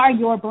 You are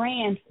your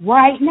brand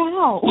right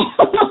now.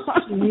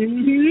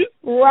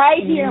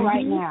 Right here,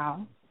 right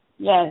now.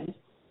 Yes.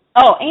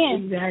 Oh,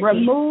 and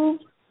remove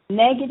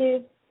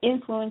negative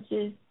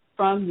influences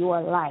from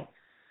your life.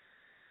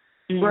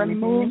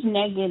 Remove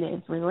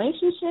negative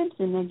relationships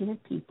and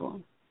negative people.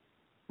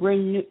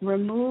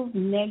 Remove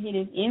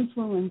negative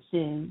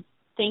influences,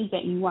 things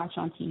that you watch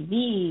on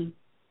TV,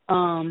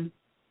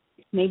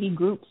 maybe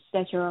groups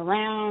that you're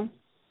around,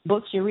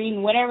 books you're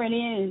reading, whatever it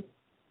is.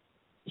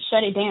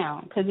 Shut it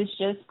down, because it's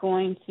just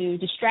going to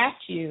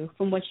distract you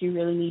from what you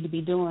really need to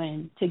be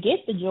doing to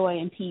get the joy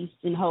and peace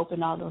and hope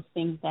and all those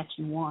things that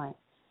you want.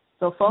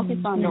 So focus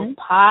on those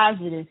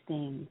positive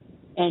things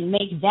and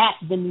make that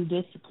the new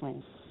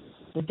discipline.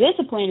 The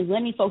discipline is,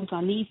 let me focus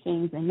on these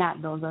things and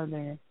not those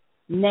other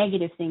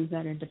negative things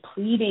that are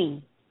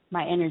depleting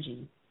my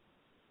energy.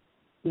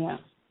 Yeah.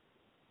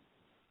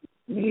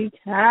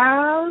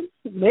 Child,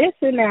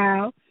 listen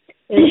now.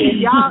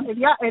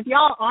 If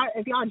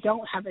y'all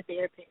don't have a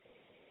therapist,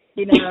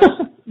 you know,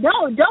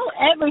 don't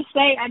ever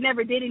say I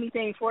never did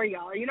anything for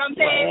y'all. You know what I'm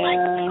saying? Like,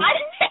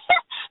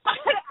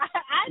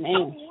 I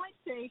don't want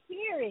to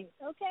hear it.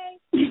 Okay.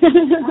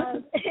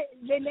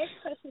 The next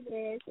question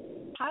is,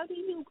 how do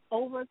you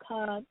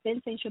overcome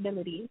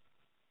insatiability?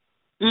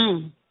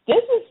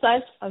 This is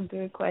such a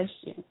good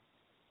question,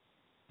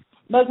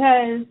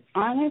 because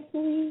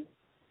honestly,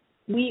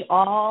 we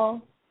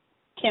all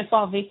can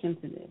fall victim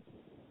to this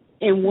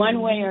in one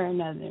way or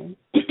another.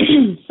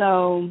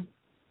 So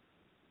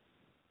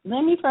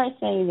let me first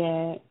say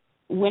that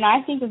when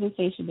I think of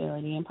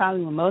insatiability, and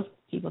probably when most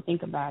people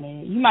think about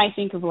it, you might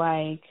think of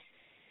like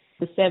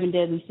the 7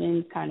 deadly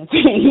sins kind of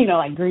thing, you know,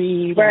 like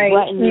greed,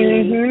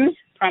 gluttony,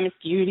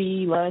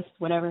 promiscuity, lust,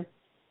 whatever,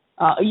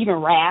 even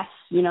wrath.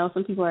 You know,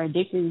 some people are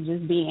addicted to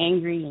just being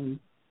angry and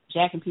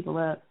jacking people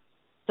up.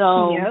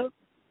 So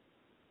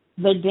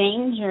the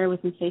danger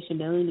with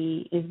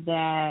insatiability is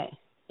that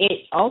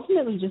it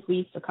ultimately just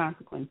leads to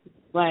consequences.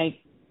 Like,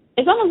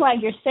 it's almost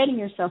like you're setting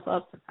yourself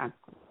up for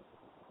consequences.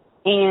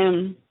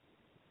 And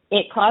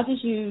it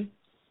causes you,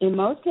 in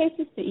most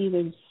cases, to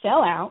either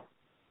sell out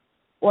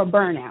or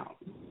burn out.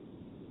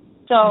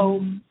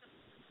 So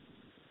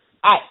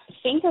I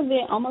think of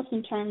it almost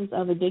in terms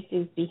of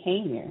addictive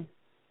behavior,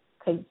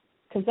 because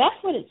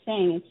that's what it's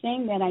saying. It's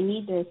saying that I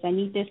need this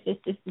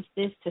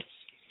to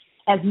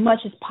as much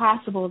as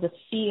possible to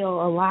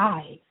feel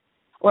alive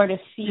or to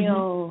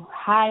feel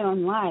high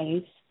on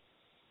life.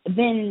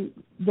 Then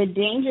the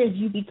danger is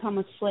you become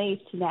a slave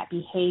to that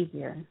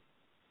behavior,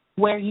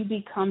 where you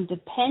become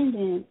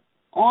dependent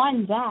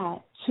on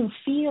that to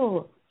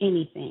feel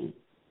anything.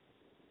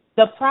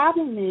 The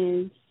problem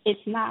is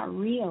it's not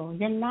real.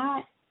 You're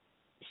not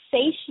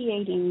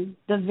satiating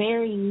the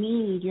very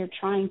need you're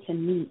trying to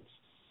meet.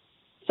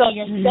 So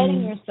you're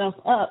setting yourself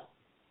up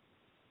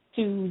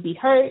to be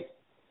hurt,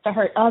 to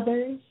hurt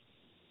others,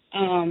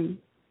 and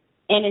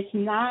it's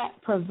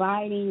not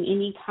providing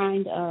any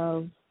kind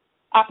of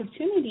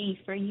opportunity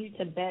for you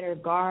to better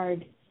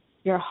guard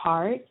your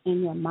heart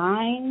and your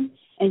mind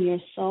and your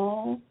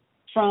soul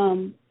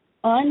from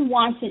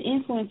unwanted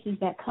influences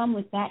that come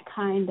with that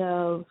kind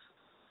of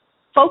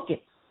focus,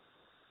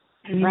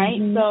 right?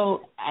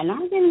 So, and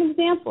I'll give an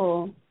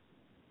example.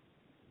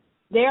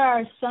 There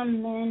are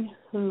some men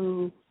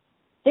who,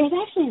 there's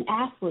actually an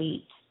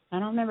athlete, I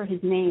don't remember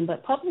his name,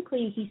 but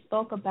publicly he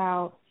spoke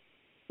about,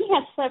 he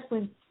had slept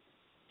with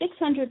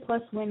 600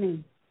 plus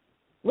women,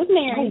 was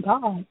married. Oh,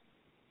 God.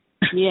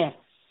 Yeah.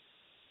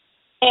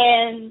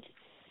 And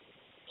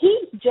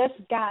he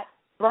just got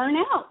burnt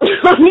out.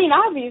 I mean,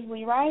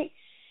 obviously, right?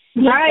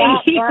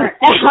 Right. He got burnt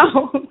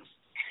out.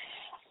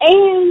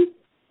 And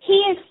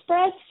he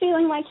expressed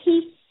feeling like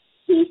he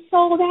he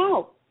sold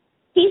out.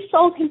 He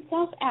sold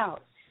himself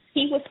out.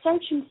 He was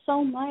searching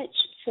so much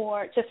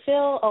to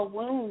fill a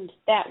wound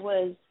that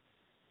was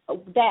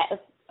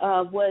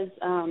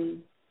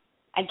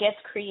I guess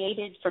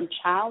created from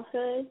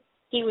childhood.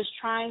 He was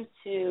trying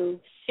to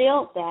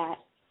fill that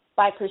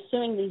by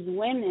pursuing these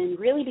women,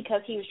 really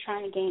because he was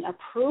trying to gain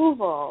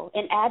approval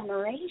and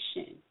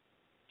admiration.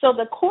 So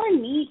the core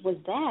need was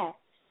that,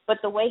 but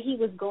the way he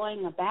was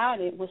going about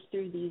it was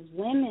through these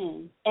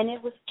women, and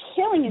it was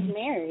killing his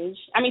marriage.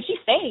 I mean, she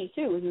stayed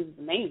too, which was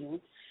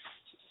amazing.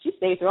 She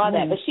stayed through all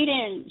that, but she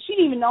didn't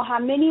even know how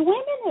many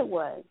women it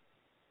was.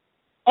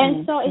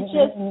 And so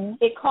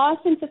it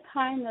caused him to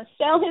kind of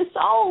sell his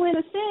soul in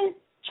a sense,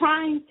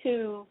 trying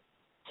to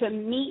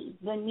meet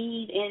the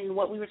need in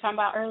what we were talking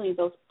about earlier,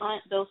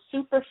 those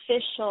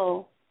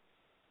superficial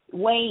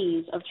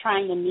ways of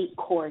trying to meet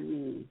core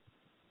needs.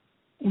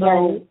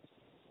 So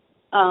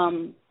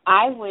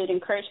I would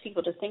encourage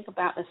people to think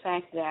about the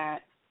fact that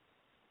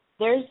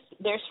there's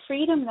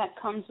freedom that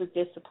comes with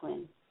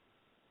discipline.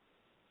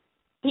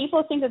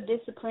 People think of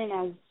discipline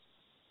as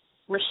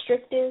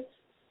restrictive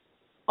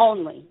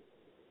only.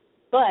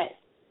 But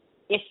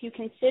if you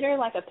consider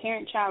like a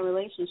parent-child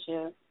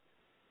relationship,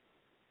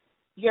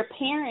 your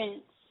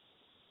parents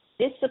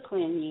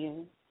discipline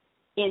you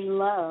in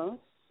love,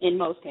 in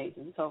most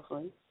cases,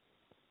 hopefully,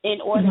 in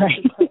order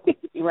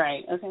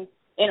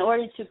in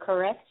order to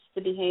correct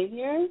the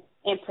behavior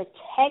and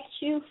protect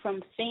you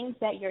from things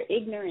that you're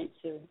ignorant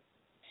to.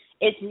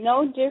 It's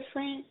no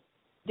different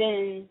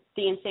than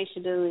the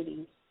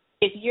insatiability.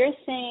 If you're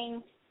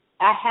saying,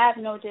 I have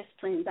no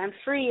disciplines, I'm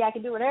free, I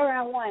can do whatever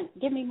I want,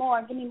 give me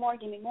more, give me more,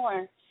 give me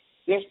more,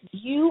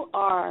 you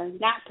are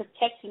not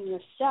protecting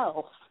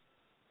yourself,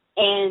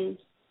 and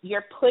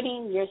you're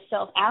putting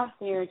yourself out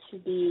there to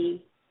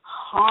be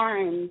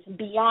harmed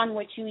beyond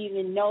what you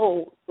even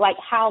know, like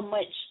how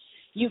much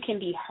you can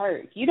be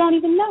hurt. You don't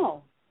even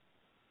know.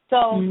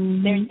 So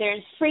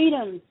there's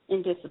freedom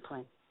in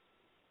discipline.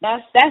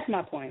 That's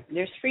my point.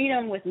 There's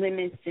freedom with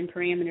limits and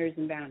parameters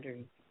and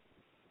boundaries.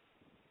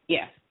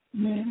 Yeah,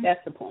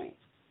 that's the point.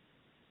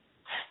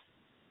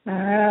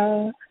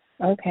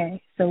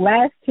 Okay. So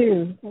last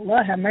two.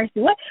 Lord have mercy.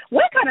 What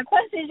kind of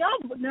questions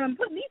y'all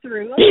put me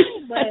through?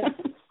 Okay,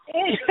 but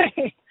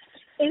anyway,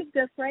 is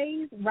the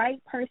phrase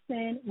 "right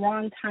person,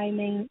 wrong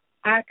timing"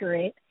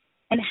 accurate?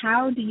 And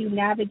how do you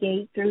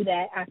navigate through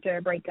that after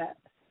a breakup?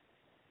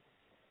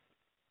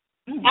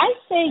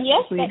 I'd say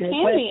yes, that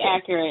can be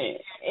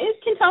accurate.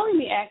 It can totally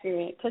be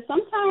accurate because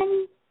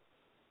sometimes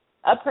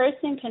a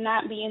person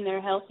cannot be in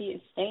their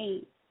healthiest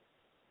state,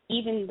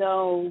 even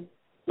though,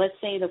 let's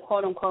say, the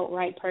quote-unquote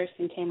right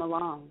person came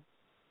along.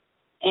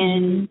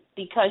 And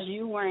because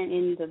you weren't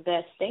in the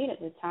best state at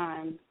the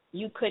time,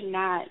 you could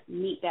not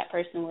meet that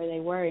person where they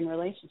were in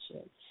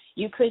relationship.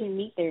 You couldn't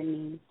meet their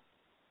needs.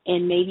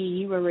 And maybe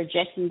you were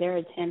rejecting their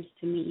attempts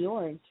to meet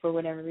yours for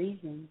whatever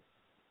reason.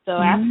 So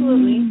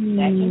absolutely,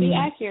 that can be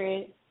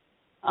accurate.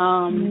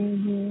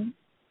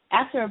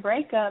 After a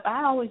breakup,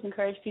 I always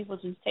encourage people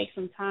to take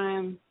some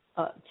time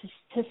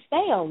to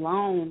stay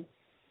alone.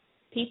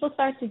 People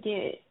start to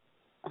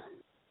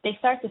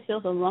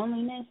feel the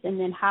loneliness and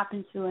then hop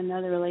into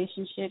another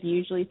relationship,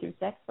 usually through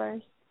sex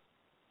first.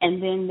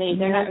 And then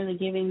they're not really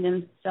giving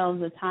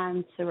themselves the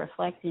time to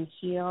reflect and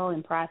heal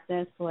and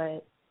process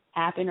what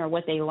happened or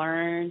what they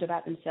learned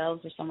about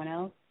themselves or someone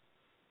else.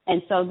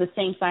 And so the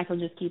same cycle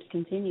just keeps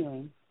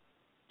continuing.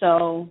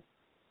 So,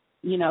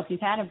 if you've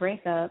had a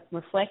breakup,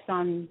 reflect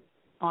on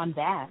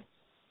that.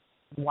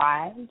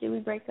 Why did we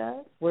break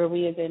up? Were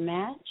we a good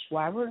match?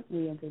 Why weren't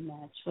we a good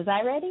match? Was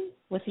I ready?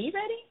 Was he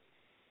ready?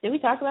 Did we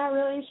talk about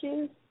real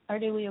issues or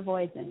did we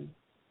avoid them?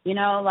 That's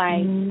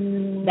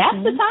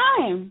the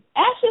time.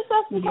 Ask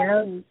yourself the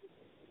questions.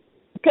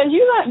 Because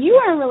you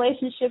are in a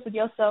relationship with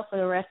yourself for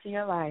the rest of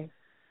your life.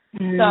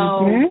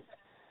 So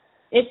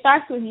it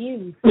starts with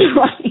you.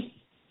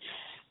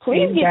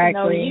 Please get to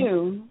know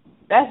you.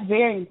 That's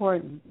very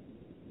important.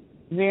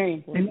 Very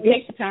important.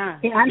 Take the time.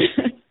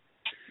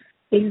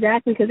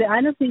 Exactly, because it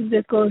honestly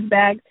just goes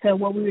back to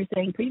what we were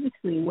saying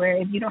previously, where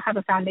if you don't have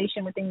a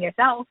foundation within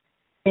yourself,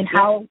 then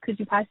how could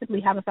you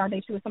possibly have a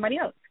foundation with somebody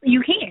else?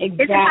 You can't.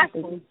 Exactly. It's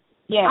impossible.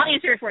 Yeah. I'll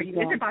answer it for you.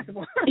 It's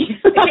impossible.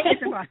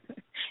 It's impossible.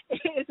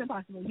 It's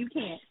impossible. You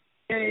can't.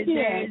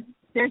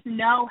 There's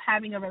no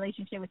having a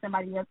relationship with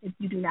somebody else if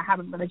you do not have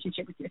a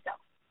relationship with yourself.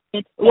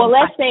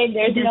 Let's say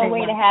there's no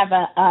way to have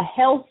a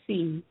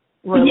healthy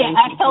relationship. Yeah,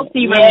 a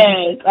healthy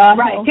relationship. Yes,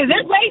 right, because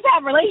there's ways to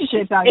have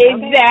relationships out there.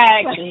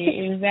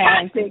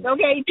 Exactly.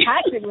 Toxic,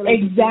 toxic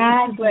relationships.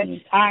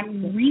 Exactly.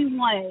 But we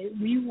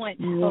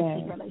want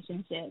healthy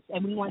relationships,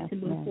 and we want to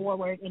move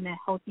forward in a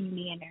healthy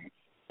manner.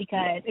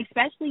 Because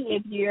especially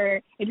if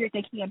you're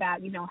thinking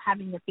about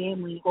having a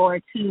family or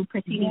to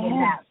proceeding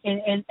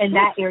in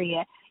that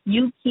area,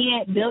 you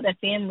can't build a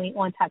family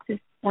on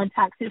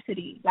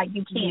toxicity. Like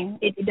you can't.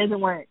 It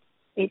doesn't work.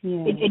 It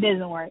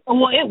doesn't work.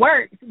 Well, it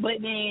works,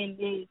 but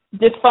then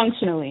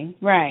dysfunctionally,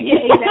 right? Yeah,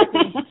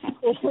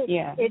 exactly.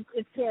 Yeah,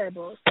 it's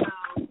terrible. So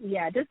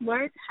just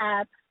learn to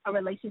have a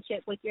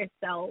relationship with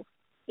yourself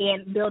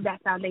and build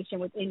that foundation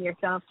within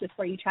yourself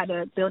before you try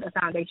to build a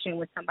foundation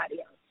with somebody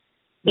else.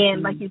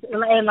 And like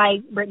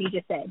Brittany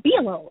just said, be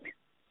alone.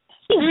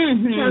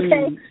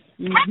 Okay?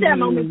 Have that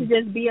moment to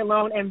just be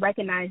alone and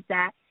recognize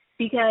that,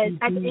 because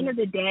at the end of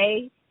the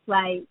day,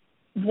 like,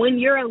 when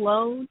you're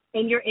alone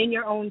and you're in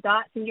your own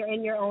thoughts and you're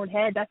in your own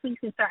head, that's when you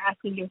can start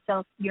asking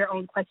yourself your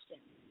own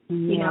questions.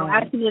 You know,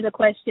 asking you the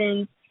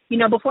questions, you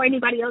know, before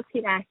anybody else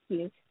can ask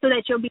you, so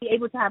that you'll be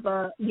able to have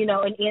an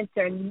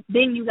answer. And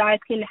then you guys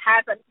can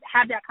have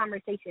that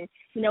conversation,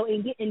 you know,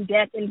 and get in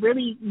depth and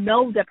really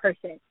know the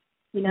person,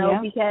 you know,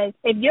 because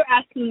if you're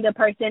asking the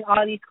person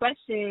all these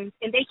questions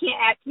and they can't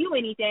ask you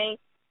anything,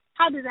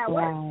 how does that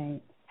work? Right.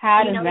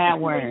 How does that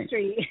work?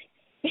 Mystery.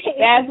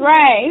 That's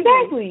right.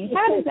 Exactly.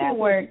 How does that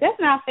work? That's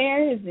not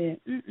fair, is it?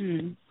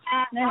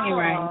 That ain't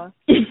right.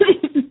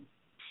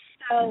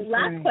 So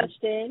last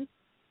question.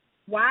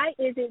 Why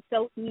is it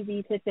so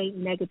easy to think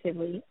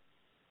negatively?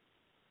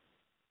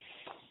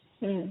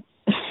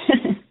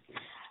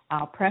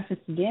 I'll preface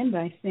again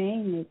by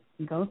saying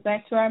it goes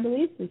back to our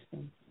belief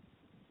system.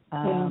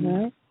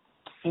 And,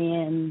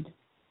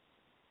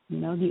 you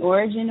know, the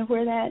origin of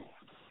where that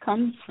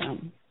comes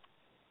from.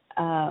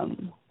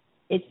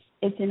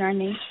 It's in our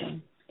nature.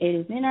 It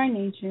is in our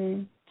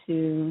nature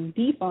to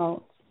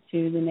default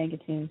to the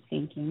negative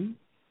thinking.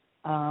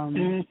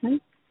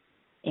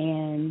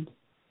 And,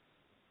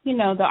 you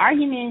know, the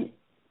argument,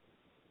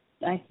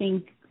 I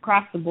think,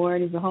 across the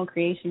board is the whole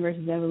creation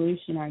versus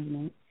evolution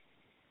argument.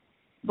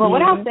 But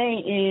what I'll say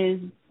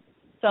is,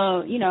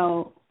 so, you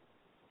know,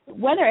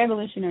 whether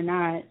evolution or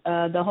not,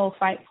 the whole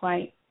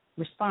fight-flight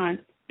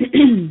response,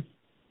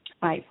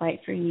 fight,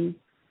 flight, freeze,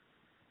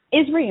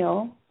 is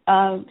real,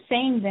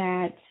 saying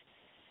that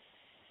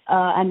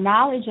a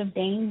knowledge of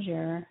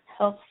danger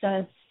helps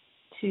us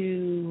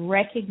to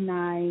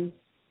recognize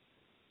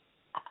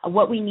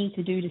what we need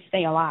to do to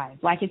stay alive.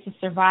 Like, it's a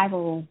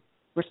survival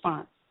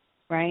response,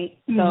 right?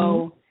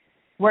 So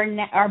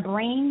our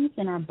brains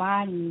and our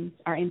bodies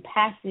are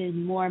impacted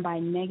more by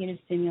negative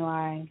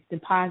stimuli than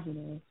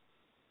positive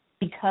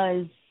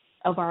because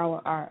of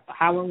our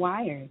how we're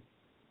wired.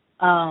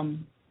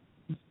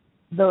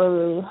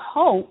 The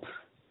hope,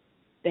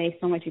 based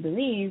on what you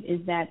believe,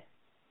 is that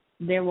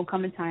there will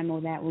come a time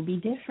where that will be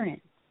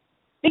different.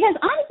 Because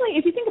honestly,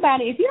 if you think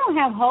about it, if you don't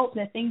have hope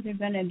that things are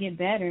going to get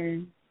better,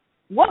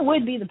 what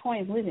would be the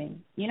point of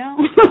living, you know?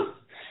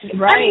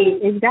 Right,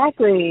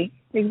 exactly.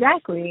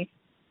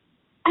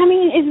 I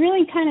mean, it's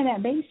really kind of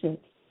that basic.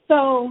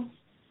 So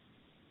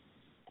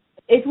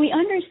if we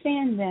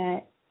understand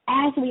that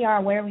as we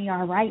are where we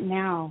are right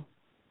now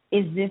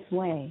is this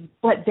way,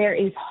 but there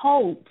is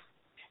hope,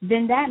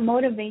 then that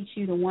motivates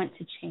you to want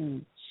to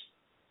change.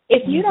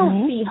 If you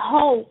don't see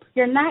hope,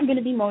 you're not going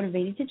to be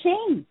motivated to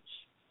change.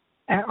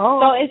 At all.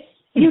 So it's,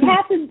 you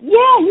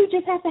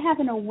just have to have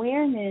an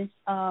awareness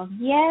of,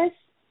 yes,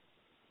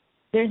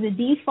 there's a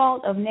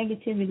default of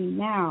negativity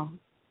now,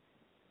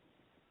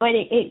 but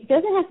it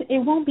doesn't have to, it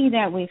won't be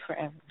that way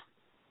forever.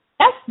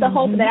 That's the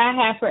hope that I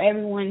have for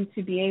everyone,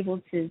 to be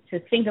able to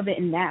think of it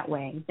in that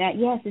way. That,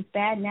 yes, it's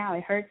bad now,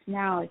 it hurts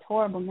now, it's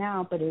horrible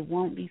now, but it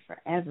won't be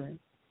forever.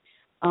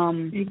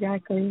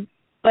 Exactly.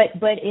 But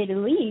at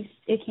least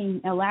it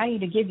can allow you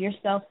to give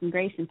yourself some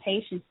grace and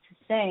patience to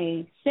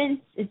say, since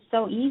it's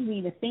so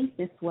easy to think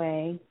this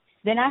way,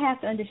 then I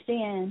have to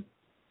understand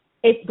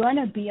it's going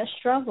to be a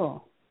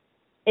struggle.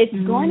 It's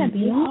going to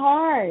be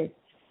hard.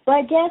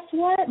 But guess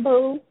what,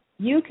 boo?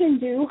 You can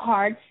do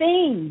hard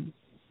things.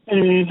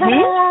 It's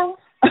not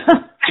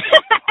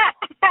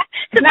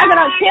going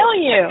to kill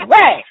you.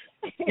 Right.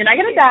 You're not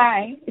going to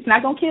die. It's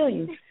not going to kill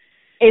you.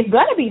 It's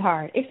going to be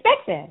hard.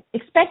 Expect that.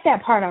 Expect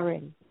that part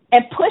already.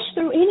 And push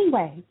through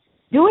anyway.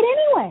 Do it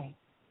anyway.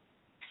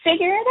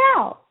 Figure it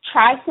out.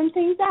 Try some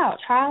things out.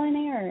 Trial and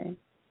error.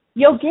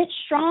 You'll get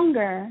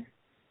stronger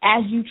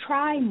as you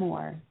try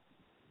more.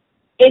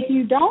 If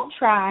you don't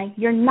try,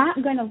 you're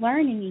not going to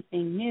learn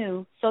anything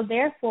new. So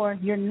therefore,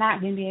 you're not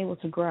going to be able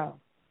to grow.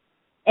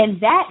 And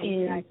that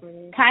is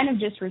kind of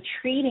just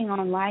retreating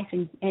on life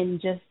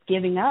and just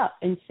giving up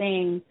and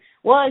saying,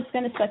 well, it's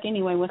going to suck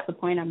anyway. What's the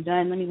point? I'm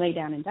done. Let me lay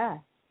down and die.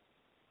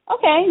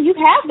 Okay, you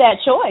have that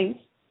choice.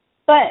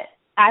 But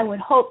I would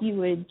hope you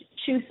would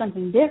choose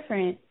something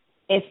different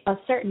if a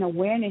certain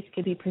awareness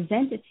could be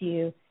presented to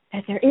you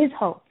that there is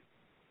hope.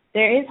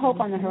 There is hope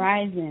on the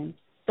horizon.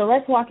 So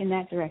let's walk in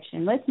that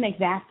direction. Let's make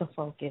that the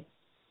focus.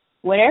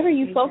 Whatever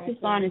you focus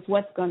on is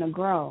what's going to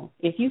grow.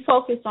 If you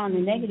focus on the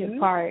negative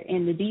part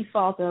and the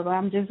default of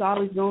I'm just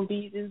always going to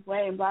be this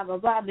way and blah, blah,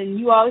 blah, then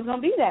you always going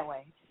to be that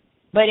way.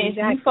 But if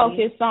you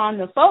focus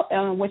on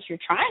on what you're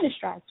trying to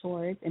strive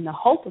towards and the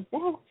hope of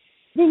that,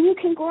 then you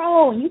can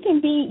grow. You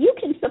can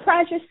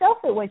surprise yourself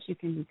at what you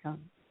can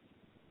become.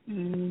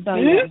 So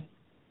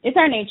it's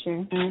our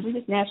nature. We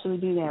just naturally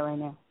do that right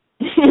now.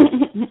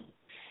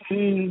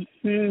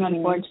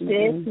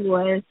 Unfortunately. This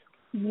was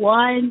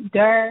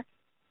wonderful.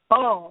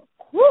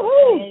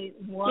 Woohoo!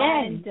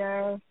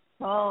 Wonderful.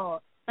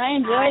 I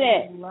enjoyed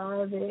it. I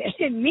love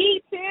it.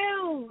 Me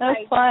too. That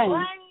was fun.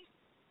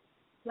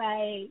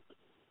 Like,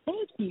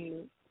 thank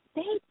you.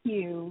 Thank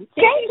you.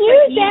 Thank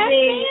for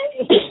you,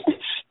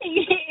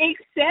 even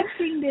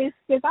accepting this,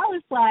 because I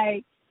was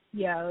like,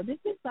 yo, this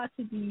is about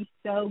to be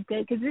so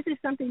good, because this is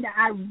something that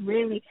I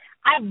really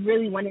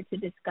wanted to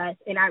discuss,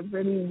 and I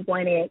really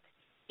wanted,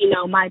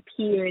 my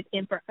peers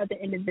and for other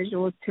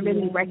individuals to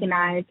really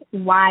recognize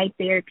why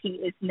therapy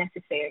is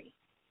necessary.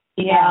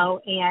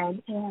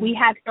 And we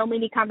have so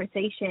many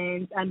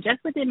conversations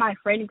just within my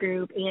friend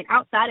group and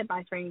outside of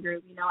my friend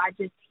group. I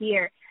just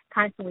hear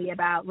constantly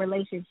about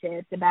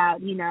relationships,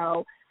 about,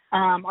 or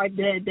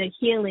the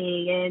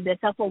healing and the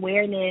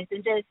self-awareness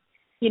and just,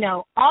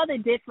 all the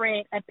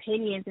different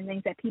opinions and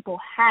things that people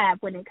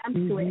have when it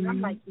comes to it. And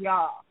I'm like,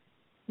 y'all,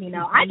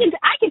 I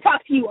can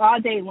talk to you all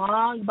day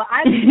long, but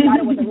I really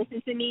gotta want to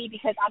listen to me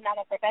because I'm not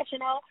a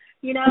professional,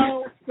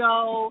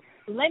 so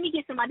let me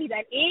get somebody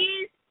that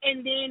is,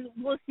 and then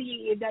we'll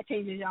see if that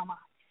changes your mind,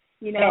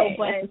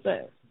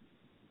 but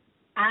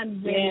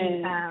I'm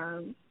really,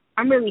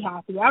 I'm really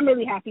happy. I'm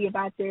really happy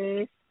about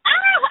this.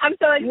 I'm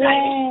so excited.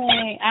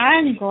 Yay.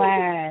 I'm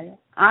glad.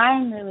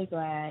 I'm really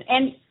glad.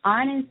 And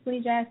honestly,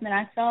 Jasmine,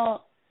 I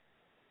felt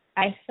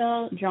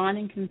drawn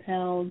and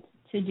compelled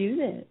to do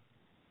this.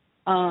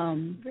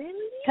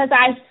 Really? Because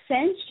I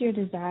sensed your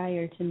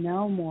desire to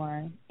know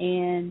more,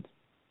 and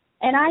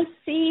I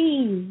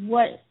see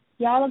what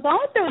y'all are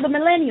going through, the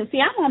millennials. See,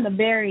 I'm on the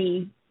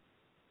very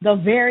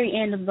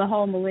end of the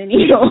whole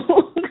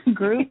millennial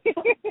group.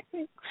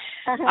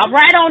 I'm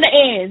right on the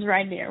edge,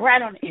 right there,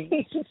 right on the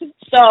edge.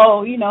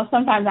 So,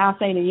 sometimes I'll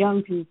say to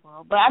young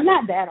people, but I'm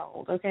not that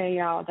old, okay,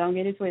 y'all? Don't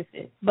get it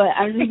twisted. But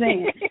I'm just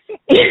saying,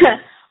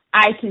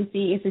 I can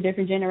see it's a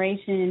different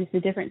generation, it's a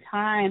different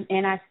time,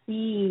 and I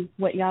see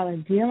what y'all are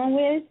dealing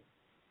with,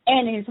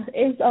 and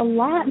it's a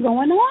lot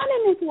going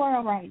on in this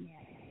world right now.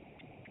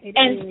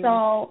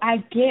 So I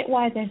get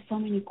why there's so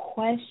many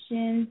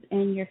questions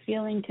and you're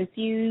feeling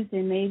confused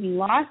and maybe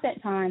lost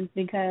at times,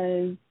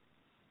 because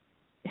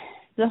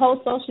the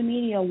whole social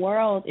media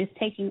world is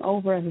taking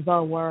over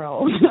the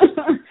world.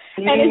 And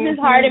it's just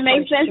hard to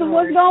make sense of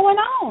what's going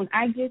on.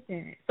 I get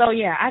that. So,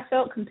 yeah, I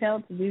felt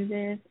compelled to do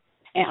this.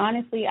 And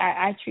honestly,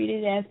 I treat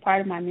it as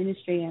part of my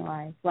ministry in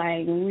life.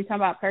 Like, when we talk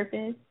about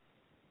purpose,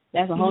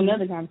 that's a whole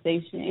nother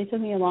conversation. It took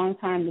me a long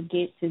time to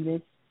get to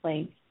this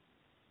place.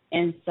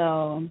 And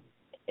so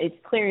it's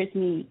clear to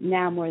me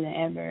now more than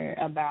ever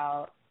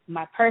about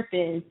my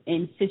purpose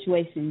in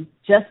situations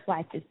just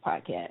like this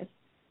podcast.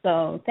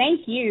 So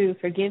thank you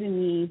for giving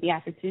me the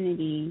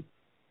opportunity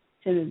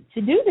to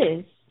do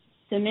this,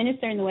 to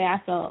minister in the way I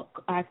felt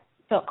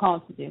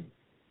called to do.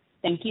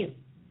 Thank you.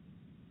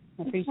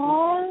 I appreciate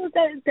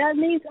it. That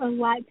means a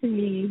lot to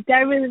me.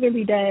 That really,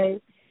 really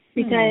does.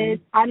 Because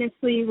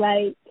honestly,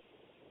 like,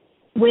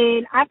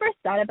 when I first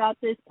thought about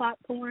this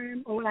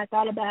platform, or when I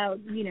thought about,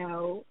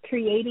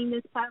 creating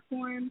this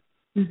platform,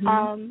 it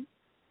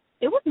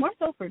was more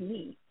so for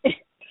me.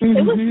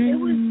 It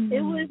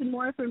was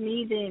more for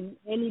me than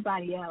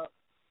anybody else.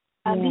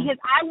 Because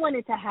I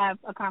wanted to have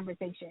a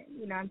conversation,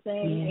 you know what I'm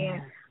saying? Yeah.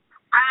 And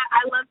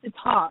I love to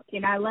talk,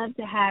 and I love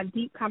to have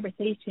deep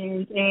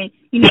conversations and,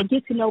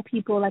 get to know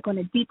people, like, on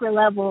a deeper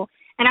level.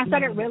 And I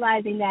started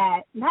realizing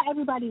that not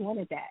everybody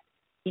wanted that.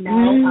 Not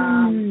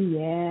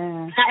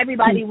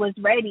everybody was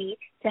ready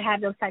to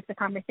have those types of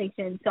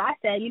conversations. So I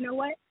said, you know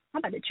what? I'm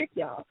about to trick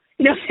y'all.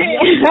 You know what I'm saying?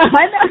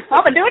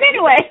 I'm going to do it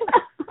anyway.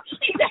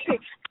 Exactly.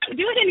 I'm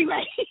do it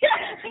anyway.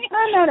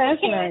 I know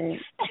that's right.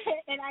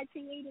 And I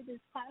created this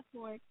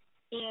platform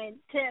and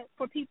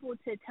for people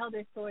to tell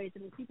their stories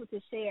and for people to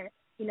share,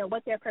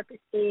 what their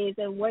purpose is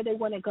and where they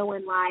want to go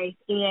in life.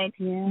 And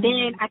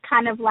then I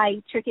kind of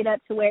like trick it up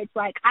to where it's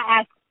like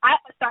I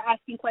start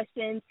asking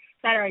questions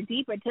that are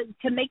deeper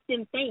to make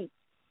them think,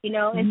 and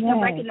to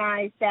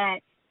recognize that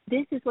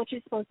this is what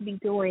you're supposed to be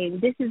doing.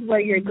 This is where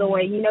you're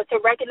going, to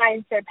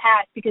recognize their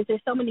past, because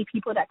there's so many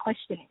people that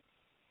question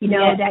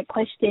it, that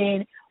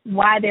question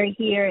why they're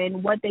here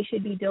and what they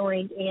should be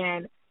doing.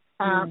 And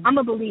I'm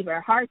a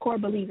believer, hardcore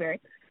believer,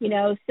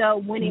 so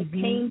when it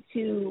came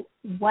to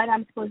what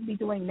I'm supposed to be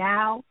doing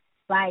now,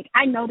 like,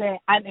 I know that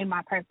I'm in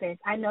my purpose.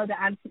 I know that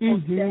I'm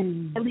supposed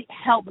to at least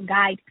help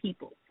guide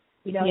people,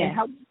 and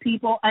help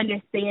people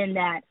understand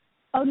that,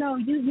 oh, no,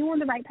 you're on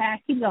the right path.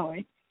 Keep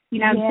going. You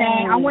know what I'm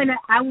saying?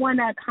 I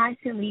wanna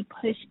constantly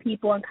push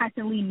people and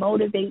constantly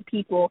motivate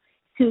people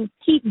to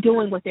keep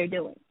doing what they're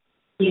doing.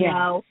 You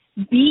know,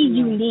 be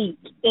unique,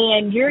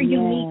 and you're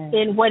unique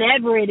in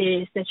whatever it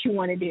is that you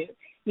want to do.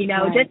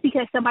 Just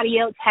because somebody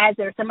else has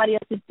it or somebody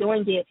else is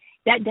doing it,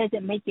 that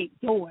doesn't make it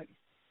yours.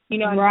 You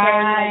know what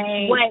I'm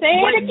saying? Like,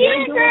 say it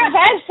again, girl.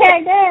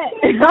 Hashtag that.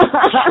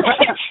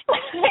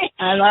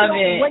 I love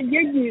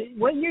it.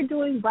 What you're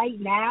doing right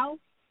now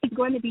is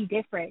going to be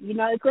different.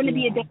 It's going to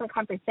be a different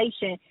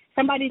conversation.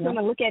 Somebody's going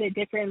to look at it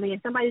differently,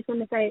 and somebody's going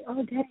to say,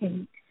 oh,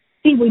 dang.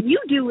 See, when you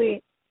do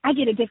it, I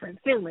get a different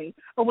feeling.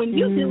 Or when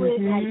you do it,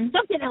 like,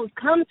 something else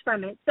comes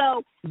from it.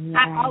 So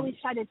I always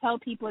try to tell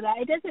people that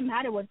it doesn't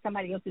matter what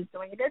somebody else is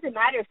doing. It doesn't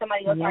matter if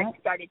somebody else already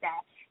started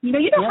that. You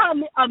know how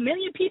a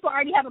million people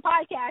already have a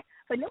podcast,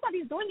 but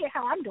nobody's doing it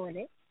how I'm doing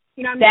it.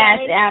 You know what I'm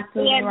saying? That's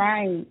absolutely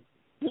right.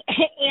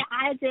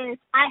 And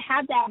I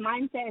have that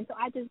mindset, and so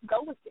I just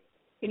go with it.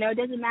 It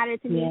doesn't matter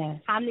to me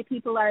Yes. how many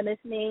people are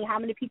listening, how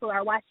many people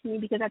are watching me,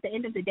 because at the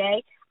end of the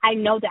day, I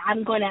know that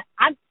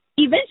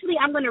eventually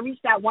I'm gonna reach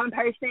that one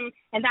person,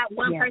 and that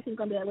one Yes. person's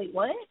gonna be like, wait,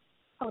 what?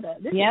 Hold up,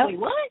 Yep. wait,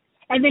 what?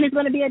 And then it's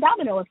gonna be a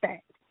domino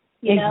effect,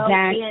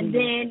 Exactly. And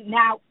then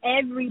now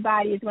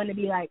everybody is gonna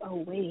be like,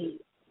 oh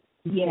wait,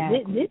 yeah,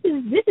 Exactly.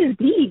 this is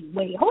deep.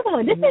 Wait, hold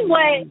on, this is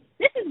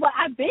what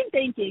I've been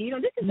thinking.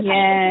 This is the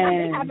kind of thing I've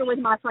been having with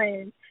my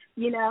friends.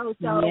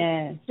 So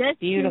Yes. just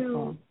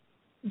Beautiful.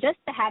 to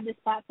have this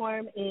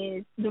platform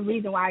is the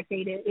reason why I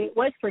created it. It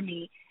was for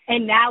me,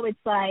 and now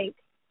it's like,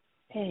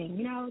 dang,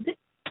 this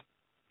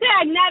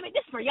dynamic,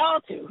 this for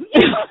y'all too.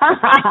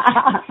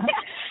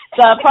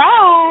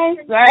 Surprise,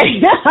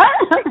 right?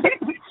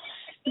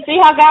 See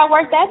how God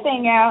worked that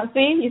thing out.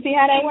 See, you see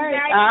how that works?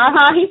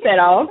 He said,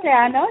 "Oh, okay,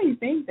 I know you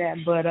think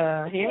that, but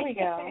here we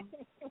go."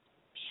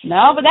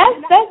 No, but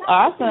that's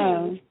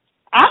awesome.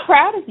 I'm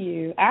proud of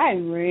you.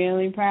 I'm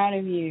really proud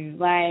of you.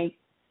 Like,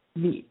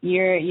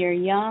 you're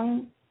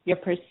young, you're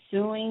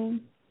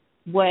pursuing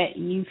what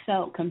you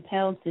felt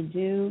compelled to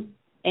do,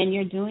 and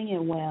you're doing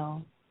it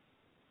well.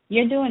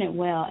 You're doing it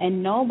well,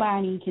 and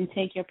nobody can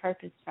take your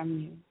purpose from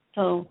you.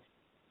 So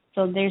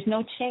there's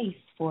no chase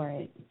for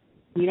it.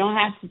 You don't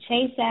have to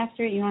chase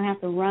after it. You don't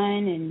have to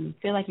run and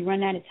feel like you're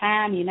running out of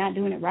time. You're not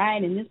doing it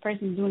right, and this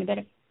person's doing it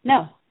better.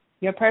 No,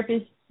 your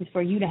purpose is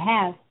for you to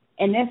have,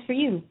 and that's for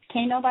you.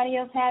 Can't nobody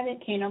else have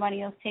it. Can't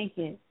nobody else take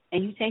it.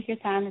 And you take your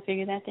time to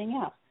figure that thing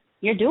out.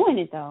 You're doing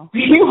it, though.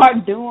 You are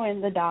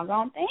doing the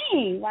doggone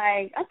thing.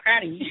 Like, I'm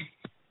proud of you.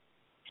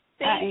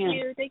 Thank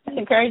you. Thank you. It's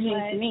encouraging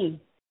to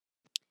me.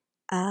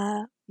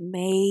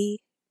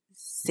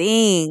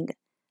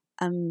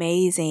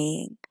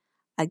 Amazing.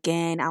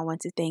 Again, I want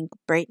to thank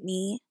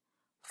Britney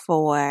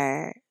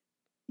for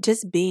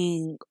just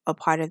being a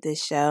part of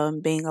this show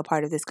and being a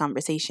part of this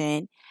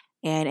conversation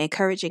and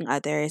encouraging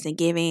others and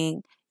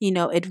giving,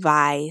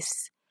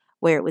 advice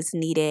where it was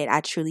needed.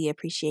 I truly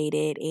appreciate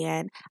it.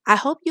 And I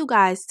hope you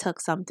guys took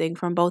something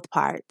from both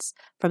parts,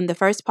 from the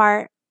first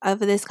part of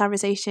this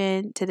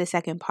conversation to the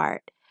second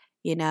part.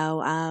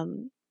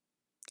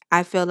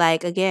 I feel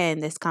like, again,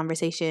 this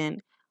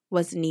conversation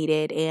was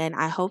needed, and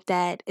I hope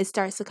that it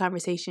starts the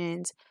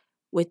conversations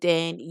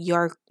within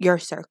your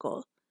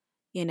circle.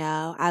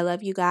 I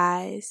love you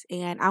guys,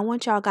 and I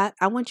want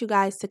you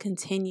guys to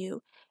continue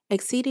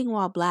exceeding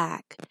while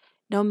black,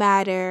 no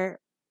matter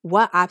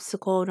what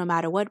obstacle, no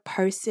matter what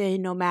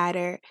person, no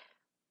matter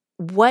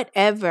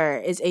whatever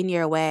is in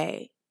your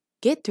way.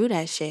 Get through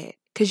that shit,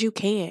 because you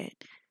can.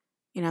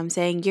 You know what I'm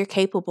saying? You're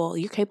capable.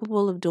 You're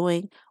capable of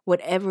doing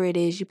whatever it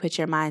is you put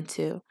your mind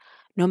to,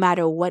 no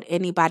matter what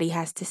anybody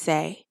has to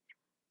say.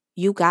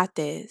 You got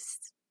this.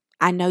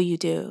 I know you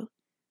do.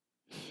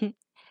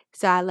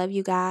 So I love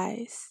you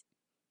guys,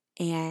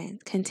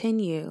 and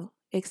continue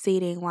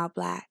exceeding while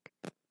black.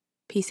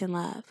 Peace and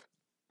love.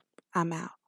 I'm out.